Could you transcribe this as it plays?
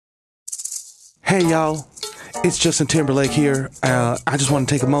Hey y'all, it's Justin Timberlake here. I just want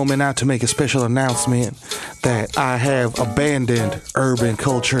to take a moment now to make a special announcement that I have abandoned urban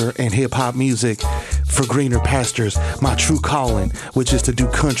culture and hip-hop music for greener pastures, my true calling, which is to do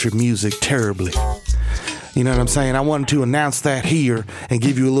country music terribly. You know what I'm saying? I wanted to announce that here and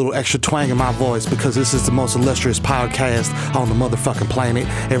give you a little extra twang in my voice because this is the most illustrious podcast on the motherfucking planet.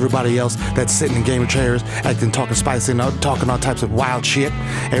 Everybody else that's sitting in gamer chairs, talking spicy, talking all types of wild shit.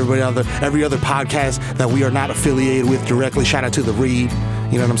 Every other podcast that we are not affiliated with directly, shout out to the Reed.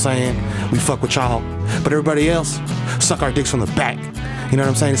 You know what I'm saying? We fuck with y'all. But everybody else, suck our dicks from the back. You know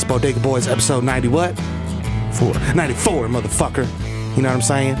what I'm saying? It's Bodega Boys episode 90 what? 94, motherfucker. You know what I'm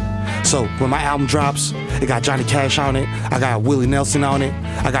saying? So when my album drops, it got Johnny Cash on it, I got Willie Nelson on it,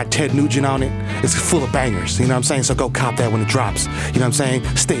 I got Ted Nugent on it. It's full of bangers, you know what I'm saying? So go cop that when it drops. You know what I'm saying?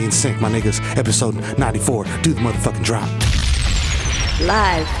 Stay in sync, my niggas. Episode 94. Do the motherfucking drop.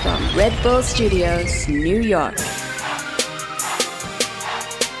 Live from Red Bull Studios, New York.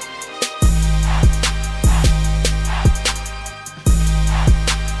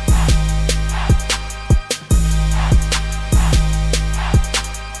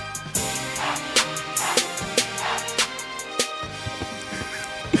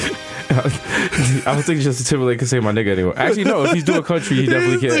 I don't think Justin Timberlake can say my nigga anymore. Actually, no. If he's doing country, he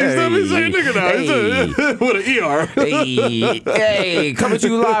definitely can. He's definitely saying nigga now. With an ER. Hey, coming to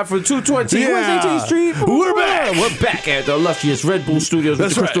you live from 220 West 18th Street. We're back. We're back at the illustrious Red Bull Studios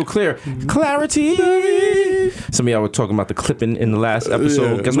with the crystal clear clarity. Some of y'all were talking about the clipping in the last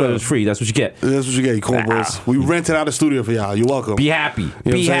episode. Yeah, Guess what? It was free. That's what you get. That's what you get, you cornballs. We rented out a studio for y'all. You're welcome. Be happy. You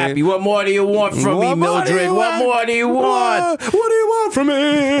know Be happy. What more do you want from me, Mildred? What more do you want? What do you want from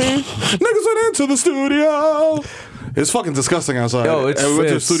me? Niggas went into the studio. It's fucking disgusting outside. Yo, and we went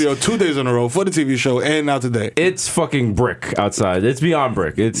to the studio 2 days in a row for the TV show and now today. It's fucking brick outside. It's beyond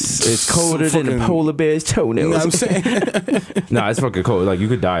brick. It's colder than a polar bear's toenails. You know what I'm saying? Nah, it's fucking cold. Like, you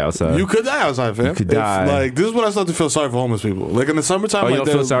could die outside. You could die outside, fam. You could die. Like, this is when I start to feel sorry for homeless people. Like, in the summertime. Oh, you like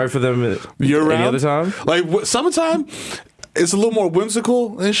don't feel sorry for them year-round? any other time? Like, summertime, it's a little more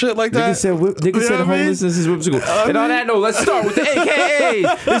whimsical and shit like that. Niggas said homelessness is whimsical. And on that note, let's start with the AKA.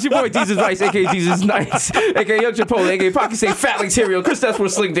 It's your boy, Desus Vice, AKA Desus Nice, AKA Young Chipotle, AKA Pocky Say Fat Like Cereal, Chris That's for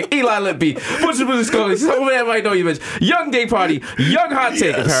Sling Dick, Eli Lippy, Butcher Butcher Scully, some man might know you, bitch. Young Day Party, Young Hot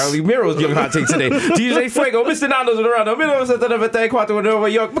Take, apparently. Miro's Young Hot Take today. DJ Fuego, Mr. Nando's around the middle of the 94 in New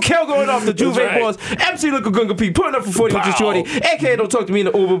York. Mikhail going off the Juve Boys, MC Little Gunga P, putting up for 40 with your shorty, AKA Don't Talk to Me in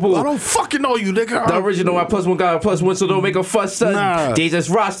the Uber Pool. I don't fucking know you, nigga. The original I +1 guy +1, so don't make a fuss, son. Nah. Jesus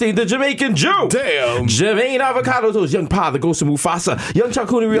Rothstein, the Jamaican Jew. Damn. Jermaine Avocado Toast, Young Pa, the Ghost of Mufasa. Young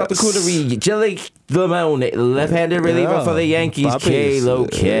Charcuterie off the Coonery. Jelly Lemon, left-handed reliever for the Yankees. K-Lo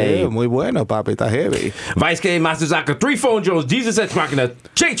K. Muy bueno, papi. Está heavy. Vice K, Master Zaka, 3 Phone Jones, Jesus X Machina,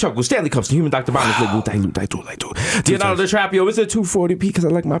 J Chuckle, Stanley Cups, the Human Dr. Bombers, Leonardo DiCaprio, it's a 240p because I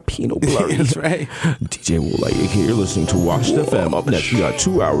like my Pinot blurry. That's right. DJ Woolite here, you're listening to Watch the Fam. Up next, we got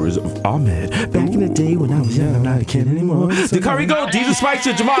 2 hours of Ahmed. Back in the day when I was young, I'm not a kid anymore. The Curry Gold, Jesus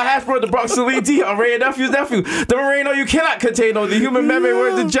Spicer, Jamal Hasbro, the Bronx Celine D, Ray Nephew's nephew, the Moreno you cannot contain, the human memory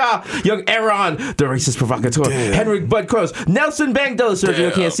word the jaw, Young Aaron, the racist provocateur, Henrik Bud Cross, Nelson Bangdella,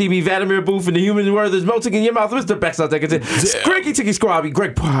 Sergio Can't See Me, Vladimir Booth, and the human word is melting in your mouth, Mr. Bex, I'll take it. Squeaky Ticky Squabby,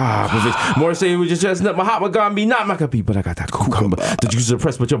 Greg Popovich, more say we just chestnut, Mahatma Gandhi, not Maccabee, but I got that cucumber. The juice of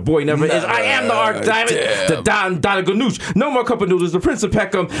press, but your boy never is. I am the Arc Diamond, the Don Donna Ganoush, no more cup of noodles, the Prince of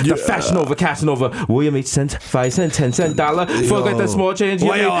Peckham, the Fashion Over Casanova, William H. Cent, 5 cent, 10 cent dollar, forget that small change.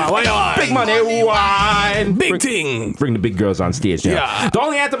 Big money, wine. Big ting. Bring the big girls on stage now. Yeah. The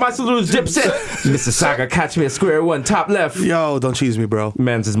only anthem I salute is Dipset. Mr. Saga, catch me at square one, top left. Yo, don't cheese me, bro.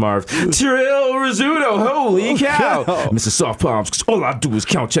 Mans is Marv. Trill Rizzuto, holy cow. Mr. Soft Palms, because all I do is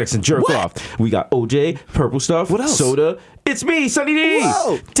count checks and jerk off. We got OJ, Purple Stuff, what else? Soda. It's me, Sonny D.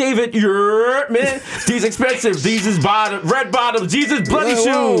 Whoa. David Yurtman. These expensive. These is red bottoms. These is bloody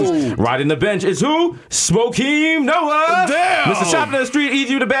shoes. Riding the bench is who? Smokeem Noah. Damn. Mr. Shopping in the street,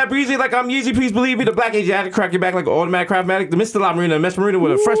 easy with a bad breezy like I'm Yeezy. Please believe me. The black Asiatic crack your back like an automatic craftmatic. The Mr. La Marina, Mesh Marina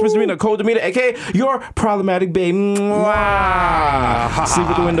with a fresh misdemeanor, cold demeanor, aka your problematic babe. Sleep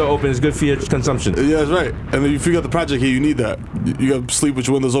with the window open is good for your consumption. Yeah, that's right. And if you got the project here, you need that. You got to sleep with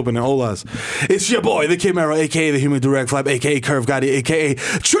your windows open and Olas. It's your boy, the Camaro, aka the Human Direct Flap, aka Curve Gotti, aka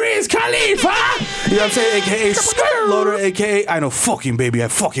Trees Khalifa. You know what I'm saying? AKA Skirt. Loader, aka I know fucking baby, I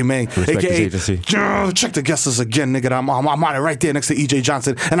fucking man, aka check the guest list again, nigga. I'm on it right there next to EJ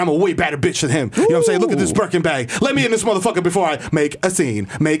Johnson, and I'm a way better bitch than him. You know what I'm saying? Look at this Birkin bag. Let me in this motherfucker before I make a scene.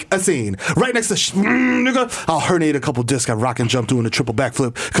 Right next to nigga, I'll herniate a couple discs. I rock and jump doing a triple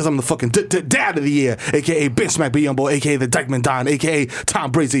backflip because I'm the fucking dad of the year, aka Bench Smack B Young Boy, aka the Dykeman Don, aka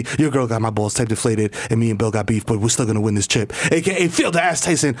Tom Brady. Your girl got my balls type deflated, and me and Bill got beef, but we're still gonna win this chip, aka Phil the Ass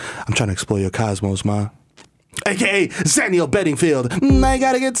Tyson. I'm trying to explore your cosmos, ma. AKA Zaniel Bedingfield. I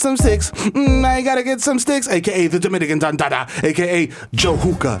gotta get some sticks. I gotta get some sticks. AKA the Dominican Don Dada. AKA Joe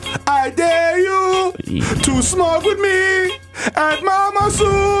Hookah. I dare you to smoke with me at Mama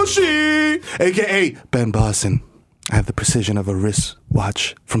Sushi. AKA Ben Boston. I have the precision of a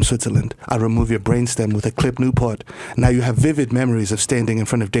wristwatch from Switzerland. I remove your brainstem with a clip Newport. Now you have vivid memories of standing in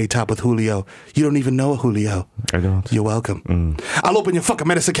front of Daytop with Julio. You don't even know Julio. I don't. You're welcome. I'll open your fucking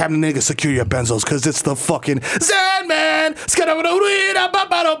medicine cabinet, nigga, secure your benzos, cause it's the fucking Zen Man.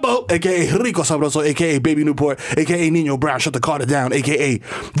 AKA Rico Sabroso, AKA Baby Newport, AKA Nino Brown, shut the Carter down, AKA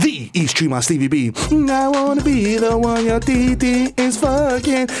the East Tremont Stevie B. I wanna be the one your TT is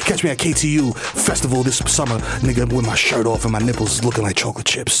fucking. Catch me at KTU Festival this summer, nigga, with my shirt off and my nipples looking like chocolate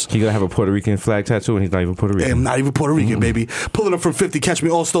chips. He gonna have a Puerto Rican flag tattoo and he's not even Puerto Rican. I'm not even Puerto Rican, baby. Pulling up from 50, catch me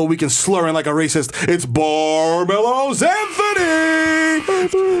all-star weekend slurring like a racist. It's Barmelos Anthony!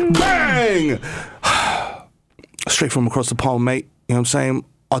 Bang! Straight from across the pond, mate. You know what I'm saying?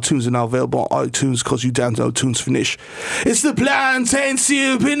 Our tunes are now available on iTunes because you download tunes finish. It's the plantain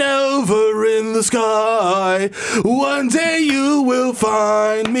sipping over in the sky. One day you will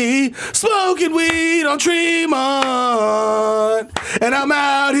find me smoking weed on Tremont. And I'm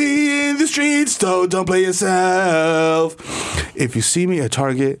out here in the streets, so don't play yourself. If you see me at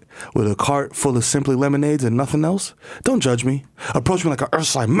Target with a cart full of Simply Lemonades and nothing else, don't judge me. Approach me like an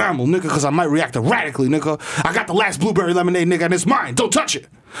earthside mammal, nigga, because I might react erratically, nigga. I got the last blueberry lemonade, nigga, and it's mine. Don't touch it.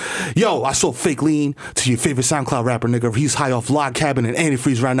 Yo, I sold fake lean to your favorite SoundCloud rapper, nigga. He's high off Log Cabin and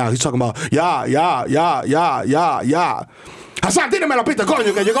Antifreeze right now. He's talking about, yeah. Hassan, dime la pista,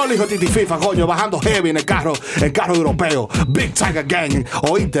 coño, que llegó el hijo de Titi FIFA, coño, bajando heavy en el carro europeo. Big Tiger Gang,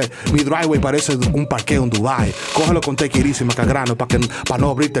 oíste, mi driveway parece un parqueo en Dubai. Cógelo con tequirísima cagrano para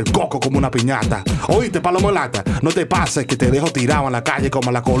no abrirte el coco como una piñata. Oíste, palomo lata, no te pases que te dejo tirado en la calle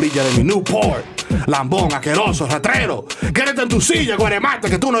como la colilla de mi Newport. Lambón, asqueroso, ratrero. Quédate en tu silla,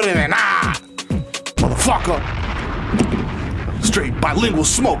 guaremate, que tú no eres de nada. Motherfucker. Straight bilingual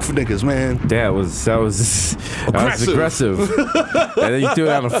smoke for niggas, man. That was aggressive. And then you threw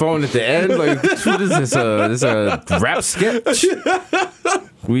it on the phone at the end. Like, what is this? This a rap sketch?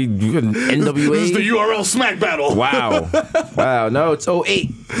 We NWA. This is the URL smack battle. Wow. No, it's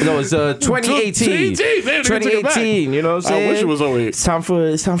 08. No, it's 2018. 2018. You know what I'm saying? I wish it was 08. It's time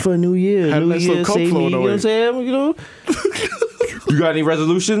for a new year. Had new a nice year, little coke flow. You know what I'm saying? You know. You got any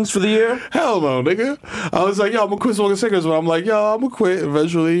resolutions for the year? Hell no, nigga. I was like, yo, I'm gonna quit smoking cigarettes, but I'm like, yo, I'm gonna quit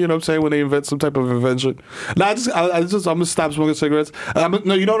eventually. You know what I'm saying? When they invent some type of invention. Nah, I'm gonna stop smoking cigarettes.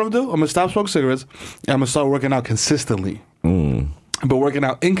 No, you know what I'm gonna do? I'm gonna stop smoking cigarettes and I'm gonna start working out consistently. But working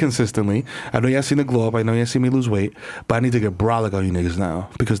out inconsistently. I know y'all seen the glow up. I know y'all seen me lose weight. But I need to get brolic on you niggas now.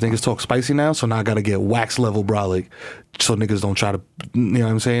 Because niggas talk spicy now. So now I got to get wax level brolic. So niggas don't try to, you know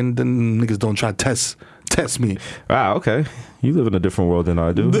what I'm saying? Then niggas don't try to test me. Wow, okay. You live in a different world than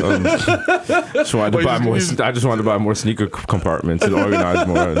I do. I just wanted to buy more sneaker compartments and organize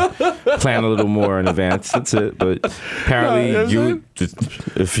more and plan a little more in advance. That's it. But apparently,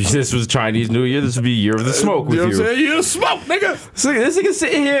 if this was Chinese New Year, this would be Year of the Smoke with you. Know what I'm saying? Year of Smoke, nigga. So this nigga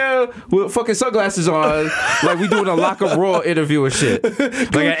sitting here with fucking sunglasses on, like we doing a Lock Up Raw interview and shit.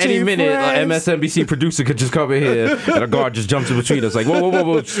 Like at any minute, an MSNBC producer could just come in here and a guard just jumps in between us. Like,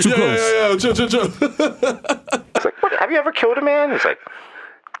 whoa, it's too close. Yeah, chill. It's like, what? Have you ever killed a man? It's like,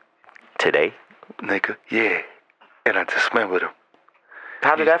 today? Nigga, yeah. And I just smelled with him.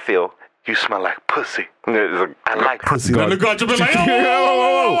 How did that feel? You smell like pussy. Like, I like pussy. And the guard just been like,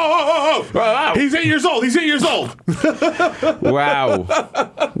 whoa. He's 8 years old. Wow.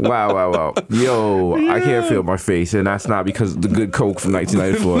 Yo, yeah. I can't feel my face, and that's not because of the good coke from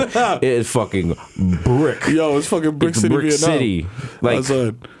 1994. It is fucking brick. Yo, it's fucking brick city. Brick City. Like,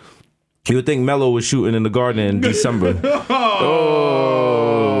 you would think Mello was shooting in the garden in December.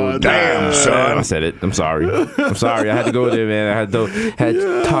 Oh, damn, son. I said it. I'm sorry. I had to go there, man. I had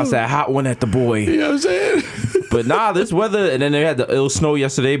to toss that hot one at the boy. You know what I'm saying? But nah, this weather, and then they had the ill snow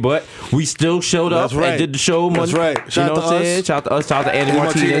yesterday, but we still showed up and did the show. That's right. You know what I'm saying? Shout out to us. Shout out to Andy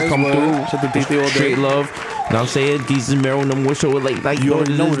Martinez coming through. Shout out to DT all day. Straight love. what I'm saying? Desus Mero, no more show like You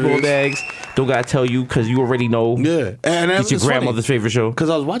already know what it is. bags. Don't gotta tell you because you already know. Yeah, and it's your grandmother's favorite show. Because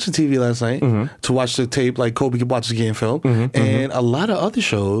I was watching TV last night to watch the tape, like Kobe could watch the game film, and a lot of other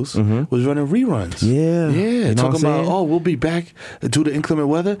shows was running reruns. Yeah, talking about we'll be back due to inclement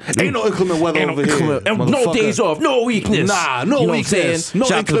weather. Ain't no inclement weather over here. No days off, no weakness. Nah, no weakness. No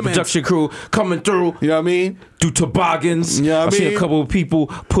Shout out to the production crew coming through. You know what I mean? Do toboggans. You know what I I've seen mean? a couple of people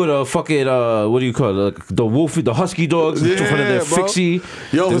put a fucking what do you call it? The wolfie, the husky dogs in front of their fixie.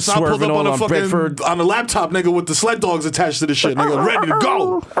 Yo, they're it's not pulled up on a fucking Bedford. on a laptop, nigga, with the sled dogs attached to the shit, nigga, ready to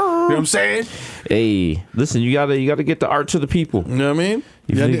go. You know what I'm saying? Hey, listen, you gotta get the art to the people. You know what I mean?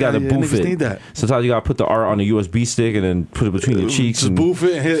 You gotta boof it. Need that. Sometimes you gotta put the art on a USB stick and then put it between your cheeks. Just boof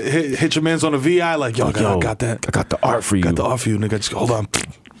it, and hit your man's on the VI like, yo, I got that. I got the art for you. Got the art for you, nigga. Just hold on.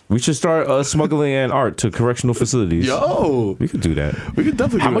 We should start smuggling in art to correctional facilities. Yo, we could do that. We could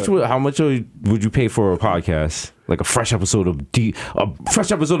definitely. How much would you pay for a podcast? Like a fresh episode of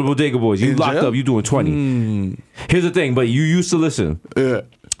Bodega Boys. You locked up. You doing 20. Here's the thing, but you used to listen. Yeah.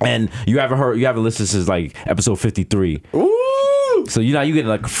 And you haven't listened since like episode 53. Ooh. So you getting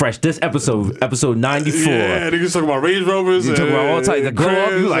like fresh this episode 94. Yeah, niggas talking about Range Rovers. You talking about all types of glow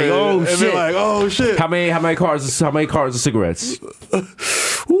up. You like, oh shit. They're like, oh shit. How many cars of cigarettes?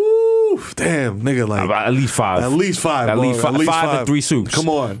 Ooh, damn, nigga, like at least 5. At least 5. At least 5 and 3 soups. Come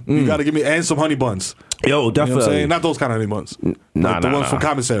on, you gotta give me and some honey buns. Yo, definitely. You know what I'm saying? Not those kind of honey buns. The ones from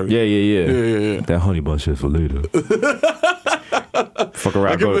commissary. Yeah. That honey bun shit for later. Fuck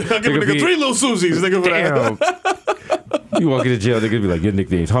around. I'll give a nigga 3 little Susies, nigga, for that. You walk into jail, nigga be like, your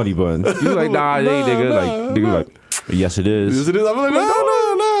nickname's Honey Bun. You like, nah, it ain't, nigga. Like, nigga like, yes, it is. Yes, it is. I'm like, no.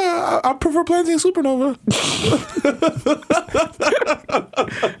 I prefer Plantain Supernova.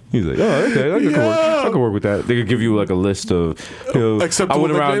 He's like, oh, okay, I can work with that. They could give you like a list of, acceptable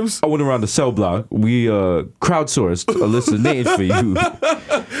nicknames. I went around the cell block. We crowdsourced a list of names for you.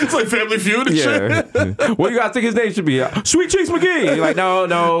 It's like Family Feud and shit. What do you guys think his name should be? Sweet Cheeks McGee. You're like,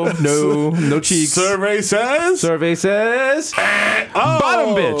 no cheeks. Survey says.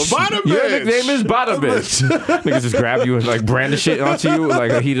 Bottom bitch. Your nickname is Bottom bitch. Niggas just grab you and like brand the shit onto you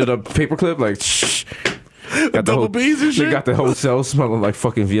like a heated up paperclip. Like, shh. Got the whole bees and shit. They got the whole cell smelling like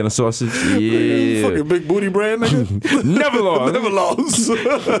fucking Vienna sausage. Yeah. Fucking big booty brand, nigga. Never lost. Never lost.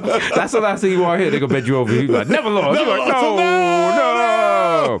 That's the last thing you want to hear. They gonna bend you over. You like, never lost. You're like, no.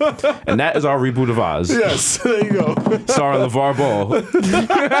 And that is our reboot of Oz. Yes, there you go. Starring LeVar Ball.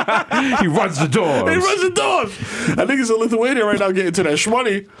 He runs the doors. I think he's in Lithuania right now getting to that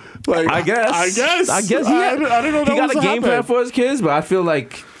shmoney. Like, I guess. I didn't know that he got a game plan for his kids, but I feel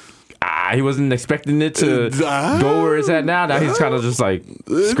like he wasn't expecting it to go where it's at now. Now he's kind of just like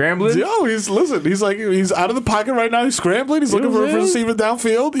scrambling. Yo, he's out of the pocket right now. He's scrambling. He's looking for a receiver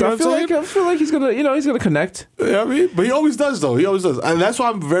downfield. You know what I'm saying? I feel like he's gonna connect. Yeah, I mean, but he always does though. And that's why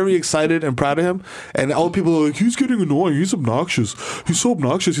I'm very excited and proud of him. And all people are like, he's getting annoying. He's obnoxious. He's so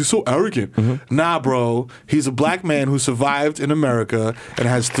obnoxious. He's so arrogant. Mm-hmm. Nah, bro. He's a black man who survived in America and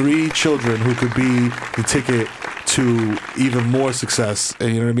has 3 children who could be the ticket to even more success, and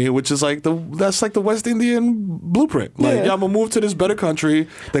you know what I mean, which is like that's like the West Indian blueprint. Like, I'm gonna move to this better country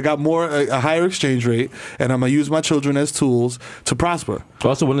that got a higher exchange rate, and I'm gonna use my children as tools to prosper.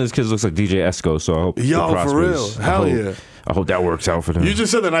 Also, one of his kids looks like DJ Esco, so I hope for real, hell yeah. I hope that works out for them. You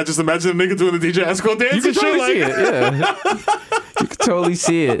just said that, and I just imagine a nigga doing the DJ Esco dance. You can totally see it, yeah. You can totally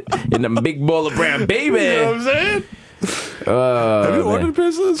see it in the big ball of brown, baby. You know what I'm saying? Have you ordered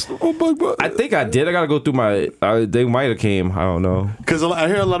pieces? I think I did. I gotta go through they might have came. I don't know. Because I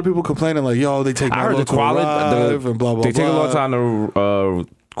hear a lot of people complaining like, "Yo, they take." I heard the quality and blah blah. They take a long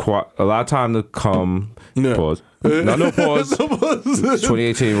time to come. Yeah. Pause. No pause.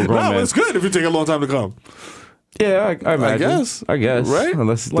 2018. We're grown men. It's good if you take a long time to come. Yeah, I imagine. I guess. Right?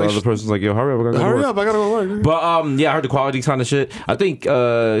 Unless the other person's like, yo, hurry up, I gotta go to work. But I heard the quality kind of shit. I think shout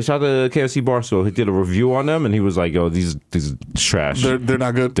out to KFC Barstool. He did a review on them and he was like, yo, these trash. They're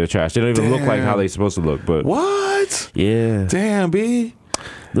not good. They're trash. They don't even look like how they're supposed to look. But what? Yeah. Damn, B.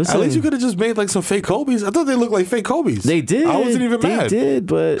 Listen, at least you could have just made like some fake Kobe's. I thought they looked like fake Kobe's. They did. I wasn't even mad. They did,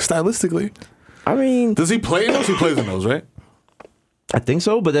 but stylistically. I mean, does he play in those? He plays in those, right? I think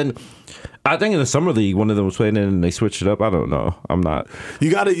so, but then I think in the summer league, one of them was playing in and they switched it up. I don't know. I'm not. You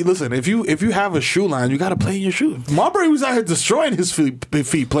gotta listen. If you have a shoe line, you gotta play in your shoe. Marbury was out here destroying his feet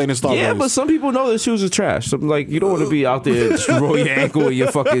playing in Starbucks. Yeah, but some people know their shoes are trash. So like, you don't want to be out there destroy your ankle with your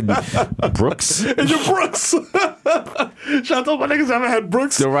fucking Brooks. And your Brooks. Shout out my niggas that haven't had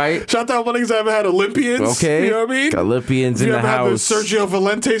Brooks. You're right. Shout out my niggas that haven't had Olympians. Okay. You know what I mean? Olympians in the house. You ever had the Sergio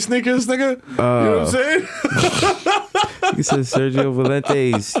Valente sneakers, nigga? You know what I'm saying? He said Sergio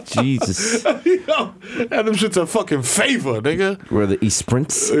Valente's. Jesus. Yo, and them shits are fucking favor, nigga. Where the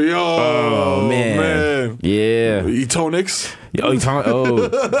E-Sprints? Yo, oh, man. Yeah. E-Tonics. Yo, do you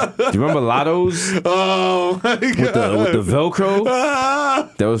remember Lottos? Oh, my God. With the Velcro?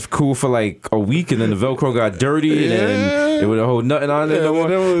 That was cool for like a week, and then the Velcro got dirty, and then it would hold nothing on it no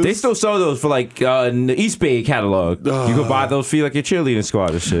more. They still sell those for like in the East Bay catalog. You could buy those for like your cheerleading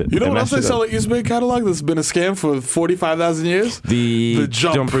squad and shit. You know what else they sell at East Bay catalog that's been a scam for 45,000 years? The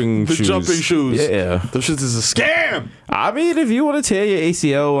jumping shoes. Yeah. Those shits is a scam. I mean, if you want to tear your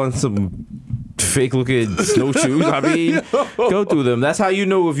ACL on some fake looking snowshoes, I mean, go through them. That's how you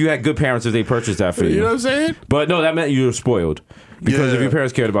know if you had good parents if they purchased that for you. You know what I'm saying? But no, that meant you were spoiled. Because if your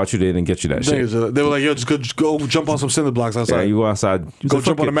parents cared about you, they didn't get you that shit. They were like, yo, just go jump on some cinder blocks outside. Yeah, you go outside. Go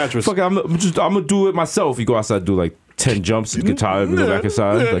jump on a mattress. Fuck it, I'm going to do it myself. You go outside, do like 10 jumps, you get tired, and go back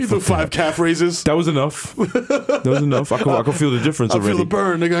inside. Yeah, like, you do 5 calf raises. That was enough. I can feel the difference already. I feel the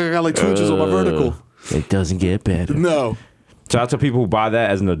burn. Nigga, I got like 2 inches on my vertical. It doesn't get better. No. Shout out to people who buy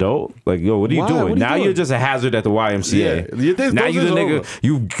that as an adult. Like, yo, what are you doing? Now you're just a hazard at the YMCA. Yeah. Now you the nigga,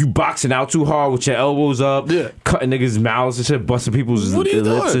 you boxing out too hard with your elbows up, cutting niggas' mouths and shit, busting people's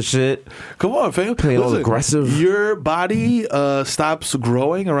lips and shit. Come on, fam. Playing all aggressive. Your body stops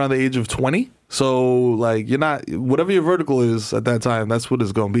growing around the age of 20. So, like, you're not, whatever your vertical is at that time, that's what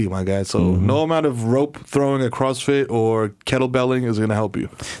it's going to be, my guy. So, no amount of rope throwing at CrossFit or kettlebelling is going to help you.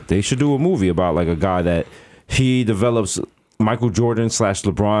 They should do a movie about, like, a guy that he develops Michael Jordan /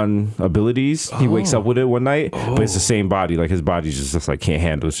 LeBron abilities. He wakes up with it one night, but it's the same body. Like, his body's just like, can't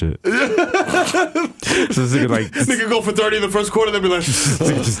handle shit. So this nigga, like, nigga go for 30 in the first quarter, then be like,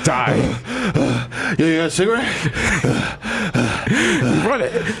 just die. Yeah, you got a cigarette?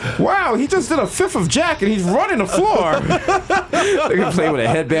 Wow, he just did a fifth of Jack and he's running the floor. Nigga play with a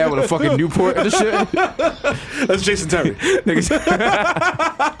headband with a fucking Newport and shit. That's Jason Terry. Nigga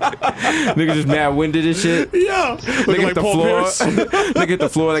just mad winded and shit. Yeah. Nigga hit the floor. Nigga hit the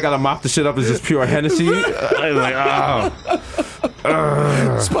floor. They gotta mop the shit up. It's just pure Hennessy. Like,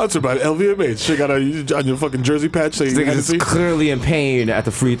 Sponsored by LVMH. Shit got on your fucking jersey patch. Saying nigga is clearly in pain at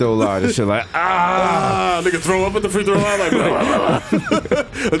the free throw line and shit. Like, nigga throw up at the free throw line. Like,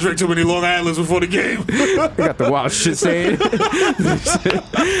 I drank too many Long Islands before the game. He got the wild shit saying.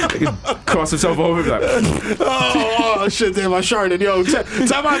 Cross himself over. Like, oh shit! Damn, I sharded. Yo,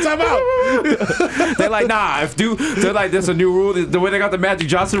 time out. They're like, nah. They're like, there's a new rule. The way they got the Magic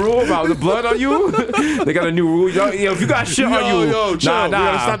Johnson rule about the blood on you. They got a new rule. Yo, if you got shit on you, chill.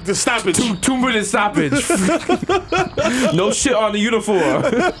 nah. Stop the stoppage. 2-minute stoppage. No shit on the uniform.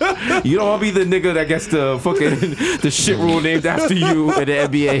 You don't want to be the nigga that gets the shit rule named after you in the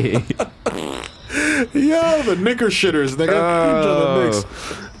NBA. Yo, the knicker shitters. They got the Knicks.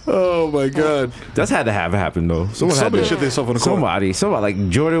 Oh my god, that's had to have happened though. Somebody shit themselves on the court. Somebody like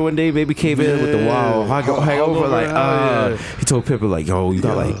Jordan one day maybe came in with the wild hangover. Like he told Pippen like, yo, you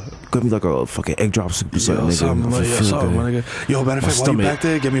got like. Give me like a fucking egg drop soup or something, nigga. Yo, matter of fact, while you back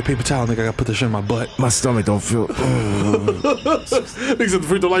there, give me a paper towel, nigga. I gotta put this shit in my butt. My stomach don't feel. Niggas at the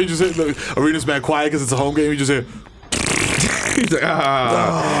free throw line, you just hear the arena's mad quiet because it's a home game. You just hear. He's like, shit.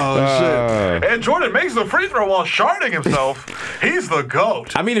 And Jordan makes the free throw while sharding himself. He's the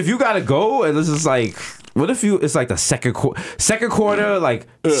GOAT. I mean, if you gotta go, and this is like, what if it's like the second quarter, like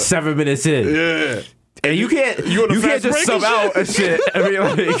 7 minutes in? Yeah. And you can't just sub out and shit. I mean,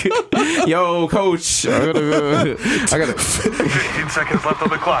 like, yo, coach, I gotta. 15 seconds left on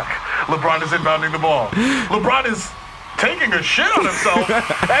the clock. LeBron is inbounding the ball. LeBron is taking a shit on himself,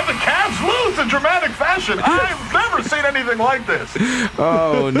 and the Cavs lose in dramatic fashion. I've never seen anything like this.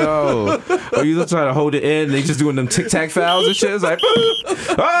 Oh no! Or you just trying to hold it in? They just doing them tic-tac fouls and shit. It's like,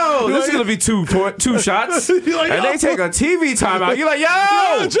 oh, this is gonna be two shots, like, and they take a TV timeout. You're like, yo,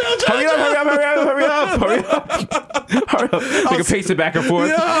 hurry up! Nigga pace it back and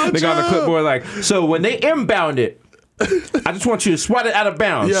forth. Nigga on the clipboard like, so when they inbound it. I just want you to swat it out of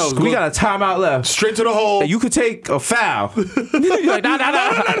bounds. Yo, we got a timeout left. Straight to the hole. And you could take a foul. You're like, no.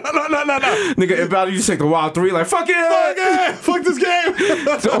 Nigga, inbound, you just take the wild three. Like, fuck it. Fuck this game.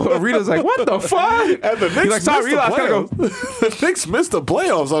 So Rita's like, what the fuck? And the Knicks like, sorry, Rita, I gotta go. The Knicks missed the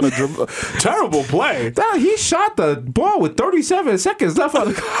playoffs on a terrible play. He shot the ball with 37 seconds left on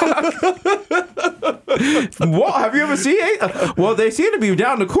the clock. Walt, have you ever seen it? Well, they seem to be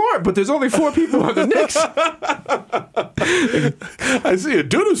down the court, but there's only 4 people on the Knicks. I see a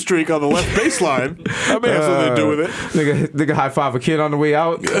doo-doo streak on the left baseline. That may have something to do with it. Nigga high five a kid on the way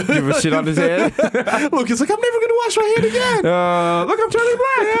out. Give a shit on his head. Look, he's like, I'm never gonna wash my hand again. Look, I'm turning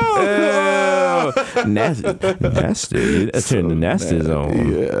black. Nasty. That's in the nasty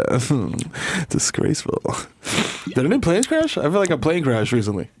zone. Yeah. Disgraceful. Did any planes crash? I feel like a plane crashed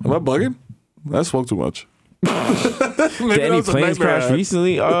recently. Am I bugging? I spoke too much. Did any planes crash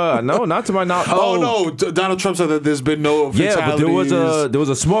recently? No, not to my knowledge. Oh no, Donald Trump said that there's been no fatalities. Yeah, but there was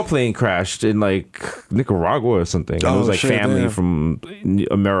a small plane crashed in like Nicaragua or something. And it was like family from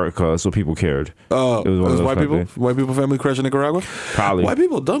America, so people cared. Oh, it was white people. White people family crashed in Nicaragua. Probably white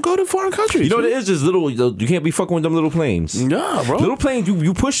people don't go to foreign countries. You know what it is? Just little. You can't be fucking with them little planes. Nah, bro. Little planes,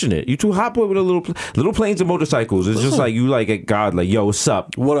 you pushing it. You too hot boy with a little planes and motorcycles. It's just like you like God. Like yo, what's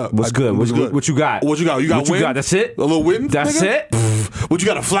up? What up? What's good? What you got? What you got? You got wind? That's it. A little wind? That's nigga? it? What you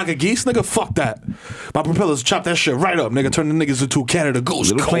got, a flock of geese? Nigga, fuck that. My propellers chop that shit right up, nigga. Turn the niggas into a Canada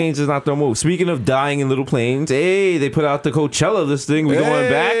goose. Little planes is not the move. Speaking of dying in little planes, hey, they put out the Coachella listing. We going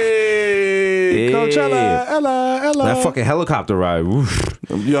back. Hey. Coachella, Ella. That fucking helicopter ride. Oof.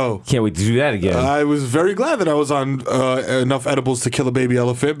 Yo. Can't wait to do that again. I was very glad that I was on enough edibles to kill a baby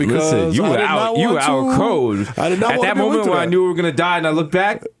elephant because listen, you were out cold. I did not At that moment when I knew we were going to die and I looked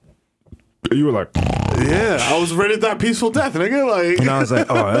back, you were like... Yeah, I was ready to die a peaceful death, nigga. Like, and I was like,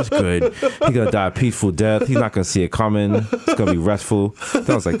 oh, that's good. He gonna die a peaceful death. He's not gonna see it coming. It's gonna be restful.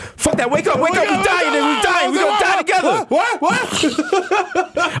 Then I was like, fuck that, wake up. We dying, we gonna die together. What?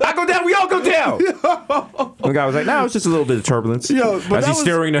 I go down, we all go down. The guy was like, no, it's just a little bit of turbulence. As he's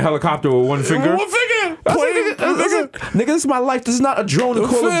steering the helicopter with one finger. Nigga, this is my life. This is not a drone in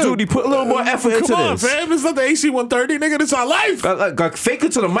Call of Duty. Put a little more effort into this. Come on, fam. It's not the AC-130, nigga. This is our life. Like fake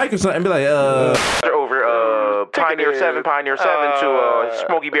it to the mic or something and be like, over Pioneer 7 to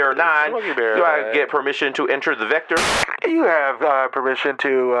Smokey Bear 9. You gotta get permission to enter the vector. You have permission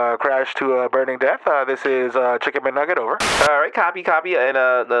to crash to a burning death. This is Chicken McNugget, over. All right, copy, and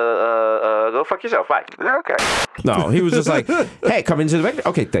go fuck yourself. Bye. Okay. No, he was just like, hey, come into the vector.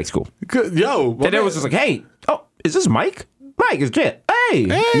 Okay, thanks, cool. Good. Yo. Then it was just like, hey, is this Mike? Mike, it's Jet. Hey,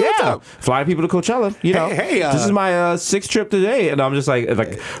 yeah. Flying people to Coachella, you know. Hey, this is my sixth trip today. And I'm just like,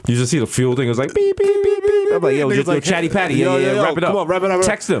 you just see the fuel thing. It was like, beep, beep, beep, beep. I'm like, yo, just like, chatty patty. Yeah, wrap it up. Come on, wrap it up.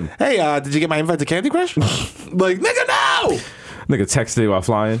 Text him. Hey, did you get my invite to Candy Crush? Like, nigga, no! Nigga texted while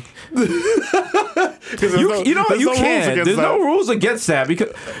flying. You know what? You can. There's no rules against that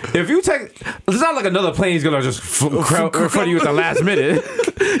because if you text, it's not like another plane's gonna just in front of you at the last minute.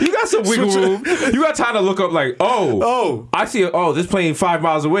 You got some wiggle room. You got time to look up like, I see. This plane 5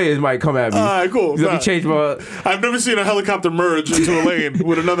 miles away. It might come at me. All right, cool. Let me change my. I've never seen a helicopter merge into a lane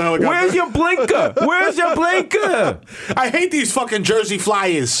with another helicopter. Where's your blinker? I hate these fucking Jersey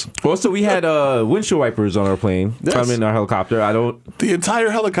flyers. Also, we had windshield wipers on our plane. Yes. I'm in our helicopter. The entire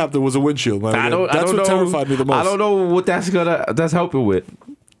helicopter was a windshield. That's what terrified me the most. I don't know what that's helping with.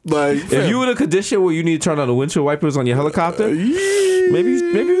 Like, if you in a condition where you need to turn on the windshield wipers on your helicopter, maybe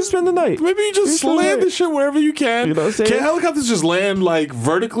you spend the night. Maybe you just land the shit wherever you can. You know what I'm saying? Can helicopters just land like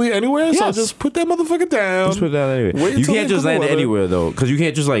vertically anywhere? Yes. So just put that motherfucker down. Just put it down anywhere. You can't just land it anywhere though, because you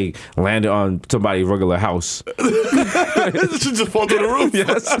can't just like land it on somebody's regular house. It should just fall through the roof.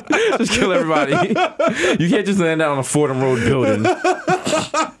 Yes, just kill everybody. You can't just land that on a Fordham Road building.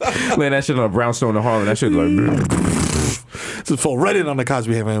 Land that shit on a brownstone in Harlem. That shit like. Just fall right in on the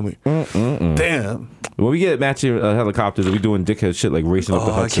Cosby family. Damn. When we get matching helicopters, we doing dickhead shit like racing up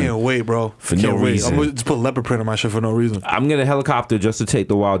the Hudson. I can't wait, bro. For no reason. I'm going to just put leopard print on my shit for no reason. I'm going to helicopter just to take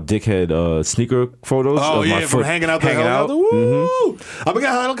the wild dickhead sneaker photos. Oh, yeah, from hanging out the helicopter. Woo! I'm going to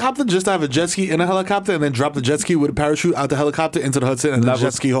get a helicopter just to have a jet ski in a helicopter and then drop the jet ski with a parachute out the helicopter into the Hudson and then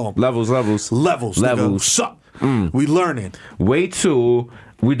jet ski home. Levels. Sup. We learning. Wait till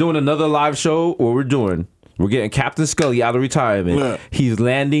we're doing another live show or we're getting Captain Scully out of retirement. Yeah. He's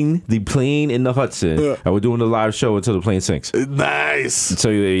landing the plane in the Hudson. Yeah. And we're doing the live show until the plane sinks. Nice. So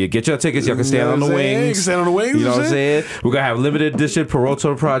you get your tickets. You can stand on the wings. You can stand on the wings. You know what I'm saying? We're going to have limited edition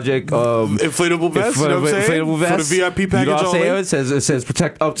Peralta Project. Inflatable vests. You know what I'm saying? Inflatable vests. For the VIP package. You know what I'm saying? It says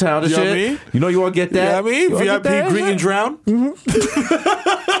protect uptown and shit. Know what I mean? You know you want to get that? You know what I mean? VIP green and drown.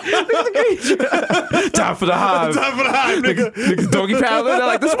 Time for the hive. Niggas doggy paddling. They're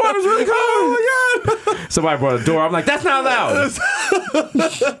like, this water's really cold. Oh my God. Somebody brought a door. I'm like, that's not allowed.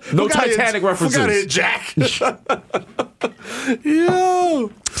 No Titanic references. Forgot it, Jack.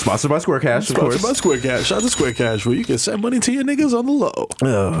 Yo. Sponsored by Square Cash, of course. Sponsored by Square Cash. Shout out to Square Cash where you can send money to your niggas on the low.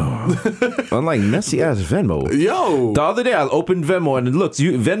 Unlike messy ass Venmo. Yo. The other day I opened Venmo and it looks,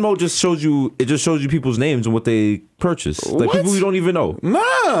 Venmo just shows you people's names and what they purchase. Like people you don't even know. Nah,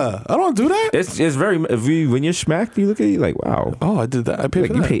 I don't do that. It's very, when you're smacked, you look at it, you're like, wow. Oh, I did that. I paid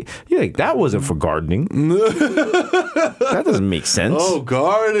for that. You're like, that wasn't for gardening. That doesn't make sense. Oh,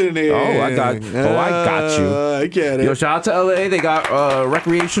 gardening. I got you. I get it. Yo, shout out to LA. They got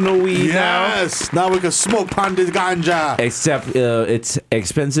recreational medicinal weed Yes. Now we can smoke pandit ganja. Except it's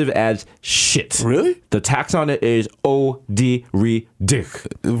expensive as shit. Really? The tax on it is OD ridiculous.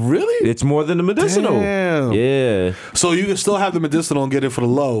 Really? It's more than the medicinal. Damn. Yeah. So you can still have the medicinal and get it for the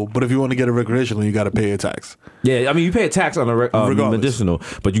low, but if you want to get it recreational, you got to pay a tax. Yeah, I mean, you pay a tax on the medicinal,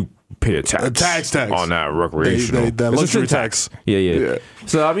 but you pay a tax. A tax on that recreational. That luxury tax. Yeah.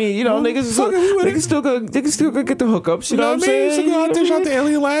 So I mean, niggas still gonna get the hookups. You know what I'm saying? So go out there, shot the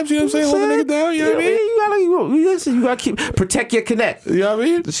alien labs. You know what I'm saying? Hold the nigga down. You know what I mean? You gotta protect your connect. You know what I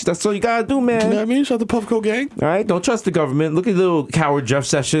mean? That's all you gotta do, man. You know what I mean? Shout the Puffco gang. All right, don't trust the government. Look at little coward Jeff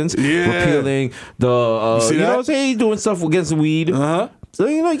Sessions repealing the. You know what I'm saying? He's doing stuff against weed. So,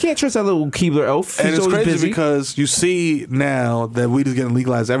 you can't trust that little Keebler elf. And He's it's always crazy busy. because you see now that weed is getting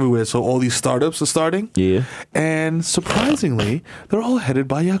legalized everywhere, so all these startups are starting. Yeah. And surprisingly, they're all headed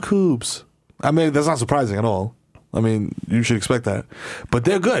by Yakubs. I mean, that's not surprising at all. I mean, you should expect that. But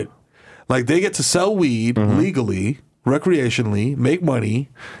they're good. Like, they get to sell weed legally, recreationally, make money,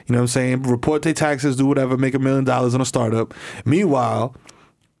 you know what I'm saying, report their taxes, do whatever, make $1 million on a startup. Meanwhile,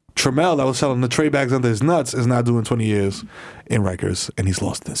 Tremel, that was selling the tray bags under his nuts, is now doing 20 years in Rikers, and he's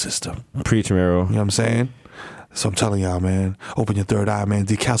lost in the system. Preach, Mero. You know what I'm saying? So I'm telling y'all, man, open your third eye, man.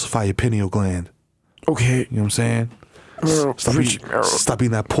 Decalcify your pineal gland. Okay. You know what I'm saying? Stop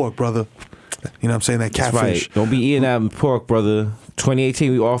eating that pork, brother. You know what I'm saying? That catfish. That's right. Don't be eating that pork, brother.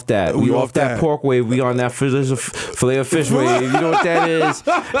 2018, we off that. We off that pork wave. We on that filet of fish wave. You know what that is?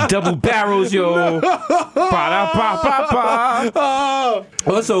 Double barrels, yo.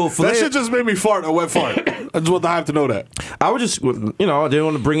 Also, that shit just made me fart a wet fart. I just want the hype to know that. I would just, I didn't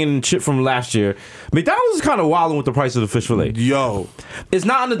want to bring in shit from last year. McDonald's is kind of wilding with the price of the fish fillet. Yo. It's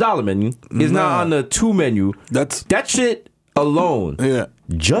not on the dollar menu. It's not on the $2 menu. That shit alone. Yeah.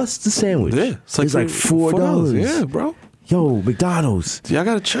 Just the sandwich. Yeah. It's like $4. Yeah, bro. Yo, McDonald's. Y'all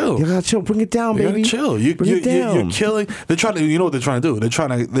gotta chill. Bring it down, baby. You gotta chill. You're killing. They're trying to. You know what they're trying to do?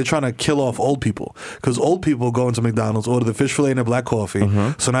 They're trying to kill off old people because old people go into McDonald's, order the fish fillet and their black coffee.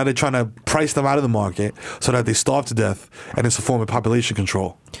 So now they're trying to price them out of the market so that they starve to death, and it's a form of population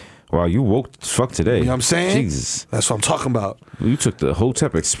control. Wow, you woke as fuck today. You know what I'm saying? Jesus. That's what I'm talking about. You took the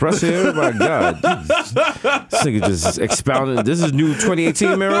Hotep Express here? My God. This nigga just expounded. This is new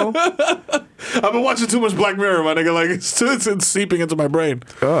 2018, Mero? I've been watching too much Black Mirror, my nigga. Like, it's seeping into my brain.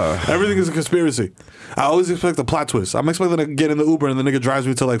 Everything is a conspiracy. I always expect a plot twist. I'm expecting to get in the Uber and the nigga drives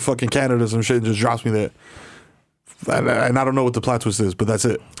me to, like, fucking Canada or some shit and just drops me there. And I don't know what the plot twist is, but that's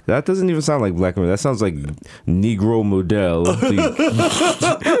it. That doesn't even sound like Black Mirror. That sounds like Negro Model.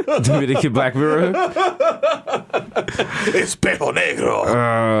 Dominican Black Mirror. Espejo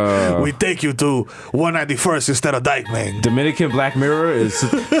Negro. We take you to 191st instead of Dykeman. Dominican Black Mirror is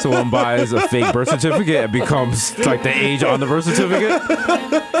someone buys a fake birth certificate and becomes like the age on the birth certificate.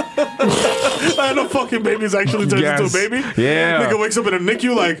 I know fucking babies actually turns into a baby. Yeah. Nigga wakes up in a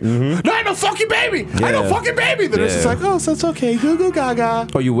NICU like, no, I know fucking baby. Yeah. I know fucking baby. Then it's just like, oh, so it's okay. Goo goo gaga.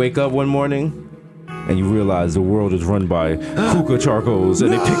 Or you wake up one morning and you realize the world is run by hookah charcoals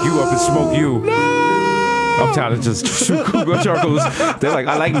and they pick you up and smoke you. Uptown is just hookah charcoals. They're like,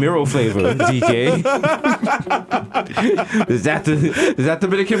 I like Mero flavor, DK. Is that the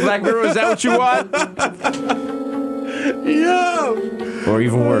Dominican Black Mirror? Is that what you want? Yeah. Or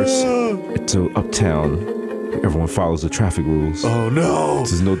even worse, it's Uptown. Everyone follows the traffic rules. Oh no!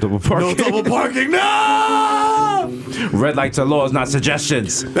 There's no double parking. No double parking. No! Red lights are laws, not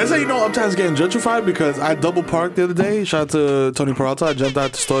suggestions. That's how you know Uptown's getting gentrified because I double parked the other day. Shout out to Tony Peralta. I jumped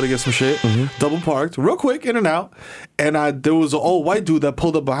out the store to get some shit. Double parked, real quick, in and out. And there was an old white dude that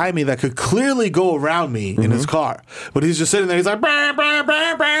pulled up behind me that could clearly go around me in his car. But he's just sitting there. He's like, bah, bah,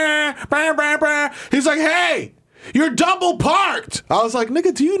 bah, bah, bah, bah, bah. He's like, hey! You're double parked. I was like,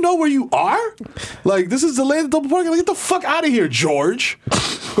 nigga, do you know where you are? Like, this is the land of double parking. Like, get the fuck out of here, George.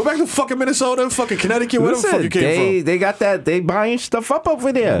 Go back to fucking Minnesota, fucking Connecticut, wherever the fuck you came from. They got that. They buying stuff up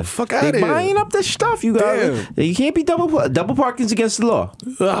over there. Oh, fuck out of here. They buying up the stuff. You got. You can't be double parking's against the law.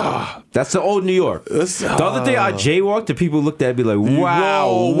 That's the old New York. The other day I jaywalked and people looked at me like, wow,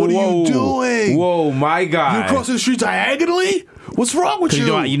 whoa, what are you doing? Whoa, my God. You crossing the street diagonally? What's wrong with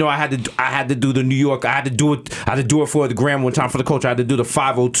you? You know, I had to do the New York. I had to do it for the gram one time for the culture. I had to do the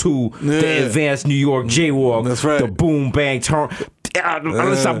 502, the advanced New York jaywalk. That's right. The boom bang turn.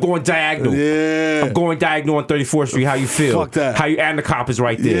 Unless I'm going diagonal. Yeah. I'm going diagonal on 34th Street. How you feel? Fuck that. How you and the cop is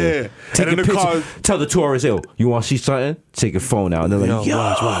right there. Yeah. Take and a picture. Tell the tourist, yo, you want to see something? Take your phone out. And they're like, yo.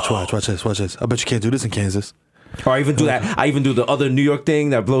 Watch this. I bet you can't do this in Kansas. Or I even do that. I even do the other New York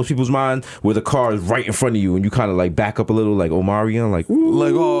thing that blows people's mind, where the car is right in front of you and you kind of like back up a little, like Omarion, like ooh,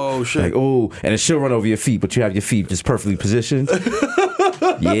 like oh shit, like oh, and it should run over your feet, but you have your feet just perfectly positioned.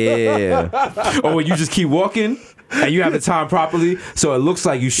 Yeah. Or when you just keep walking and you have the time properly, so it looks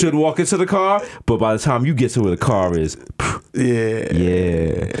like you should walk into the car, but by the time you get to where the car is,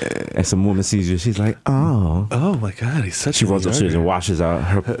 yeah. And some woman sees you, she's like, oh my god, he's such. She runs upstairs and washes out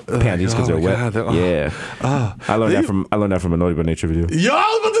her panties because they're wet. I learned that from a Naughty by Nature video. Yo, I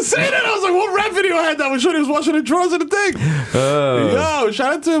was about to say that. I was like, what rap video had that when Shorty was washing the drawers of the thing? Yo,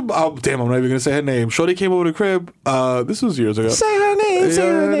 shout out to damn, I'm not even gonna say her name. Shorty came over to the crib. This was years ago. Say her name. Say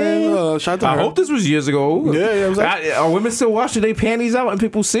her name. Shout out to her. I hope this was years ago. Yeah. Are women still washing their panties out in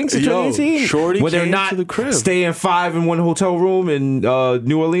people's sinks in 2018? Shorty when they're came not to the crib. Staying 5 in one hotel room in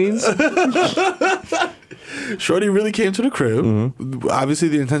New Orleans? Shorty really came to the crib. Mm-hmm. Obviously,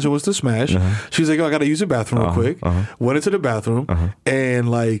 the intention was to smash. She's like, "Oh, I gotta use the bathroom real quick." Went into the bathroom,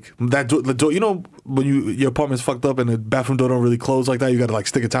 and like that door, you know, when your apartment's fucked up and the bathroom door don't really close like that, you gotta like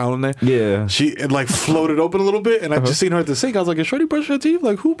stick a towel in there. Yeah. It like floated open a little bit, and I just seen her at the sink. I was like, "Is Shorty brushing her teeth?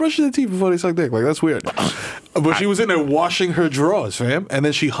 Like, who brushes their teeth before they suck dick? Like, that's weird." But she was in there washing her drawers, fam, and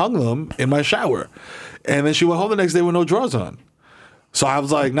then she hung them in my shower, and then she went home the next day with no drawers on. So I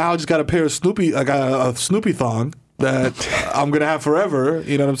was like, now I just got a pair of Snoopy. I got a Snoopy thong that I'm gonna have forever.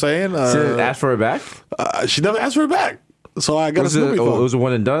 You know what I'm saying? She didn't ask for it back. She never asked for it back. So I got a Snoopy thong. Was it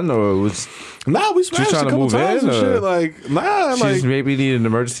one and done, or was? Nah, we smashed a couple times and shit. Like, nah, she just maybe need an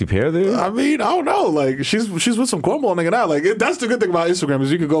emergency pair there. I mean, I don't know. Like, she's with some cornball nigga now. Like, that's the good thing about Instagram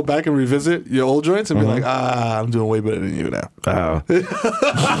is you can go back and revisit your old joints and be like, I'm doing way better than you now. Oh.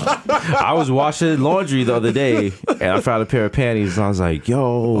 I was washing laundry the other day and I found a pair of panties and I was like,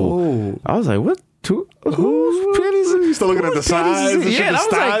 yo. I was like, what? Whose panties? You still looking at the size and shit, the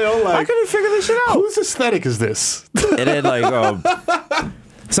style? Like, I couldn't figure this shit out. Whose aesthetic is this? And then like,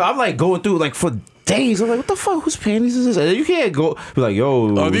 so I'm like going through like for days. I'm like, what the fuck? Whose panties is this? And you can't go be like,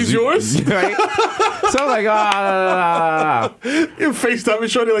 yo, are these yours? Right? So I'm like, You FaceTime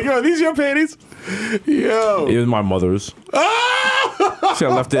and Shorty like, yo, are these your panties? Yo, it was my mother's. She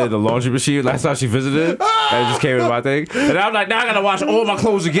left it in the laundry machine last time she visited, and it just came in my thing. And I'm like, now I gotta wash all my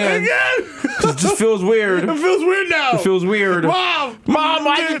clothes again. It just feels weird. It feels weird now. It feels weird. Mom,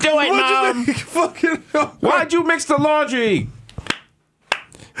 why'd you do it, Mom? Why'd you mix the laundry?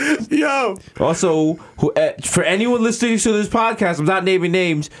 Yo. Also, for anyone listening to this podcast, I'm not naming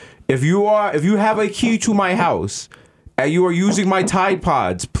names. If you have a key to my house and you are using my Tide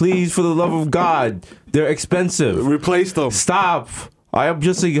Pods, please, for the love of God, they're expensive. Replace them. Stop. I am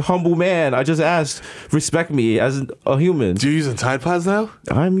just a humble man. I just asked, respect me as a human. Do you using Tide Pods now?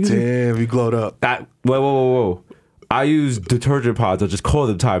 I'm using. Damn, you glowed up. Whoa. I use detergent pods. I just call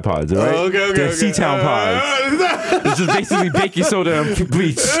them Tide Pods, all right? Okay. They're Seatown pods. It's just basically baking soda and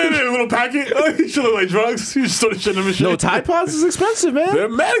bleach. A little packet. You should look like drugs. You just throw the shit in the machine. No, Tide Pods is expensive, man. They're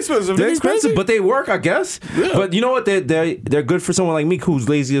mad expensive. They're expensive, but they work, I guess. Yeah. But you know what? They're good for someone like me who's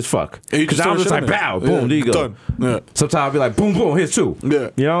lazy as fuck. Because I'm just like, bow, boom, there you go. Done. Yeah. Sometimes I'll be like, boom, here's two.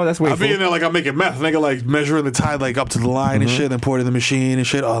 Yeah. You know, that's way. I'll be in there like I'm making meth. Nigga like measuring the Tide like up to the line and shit, then pour it in the machine and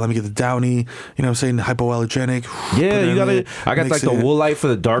shit. Oh, let me get the Downy. You know what I'm saying? Hypoallergenic. Yeah, you gotta. I got like the Woolite for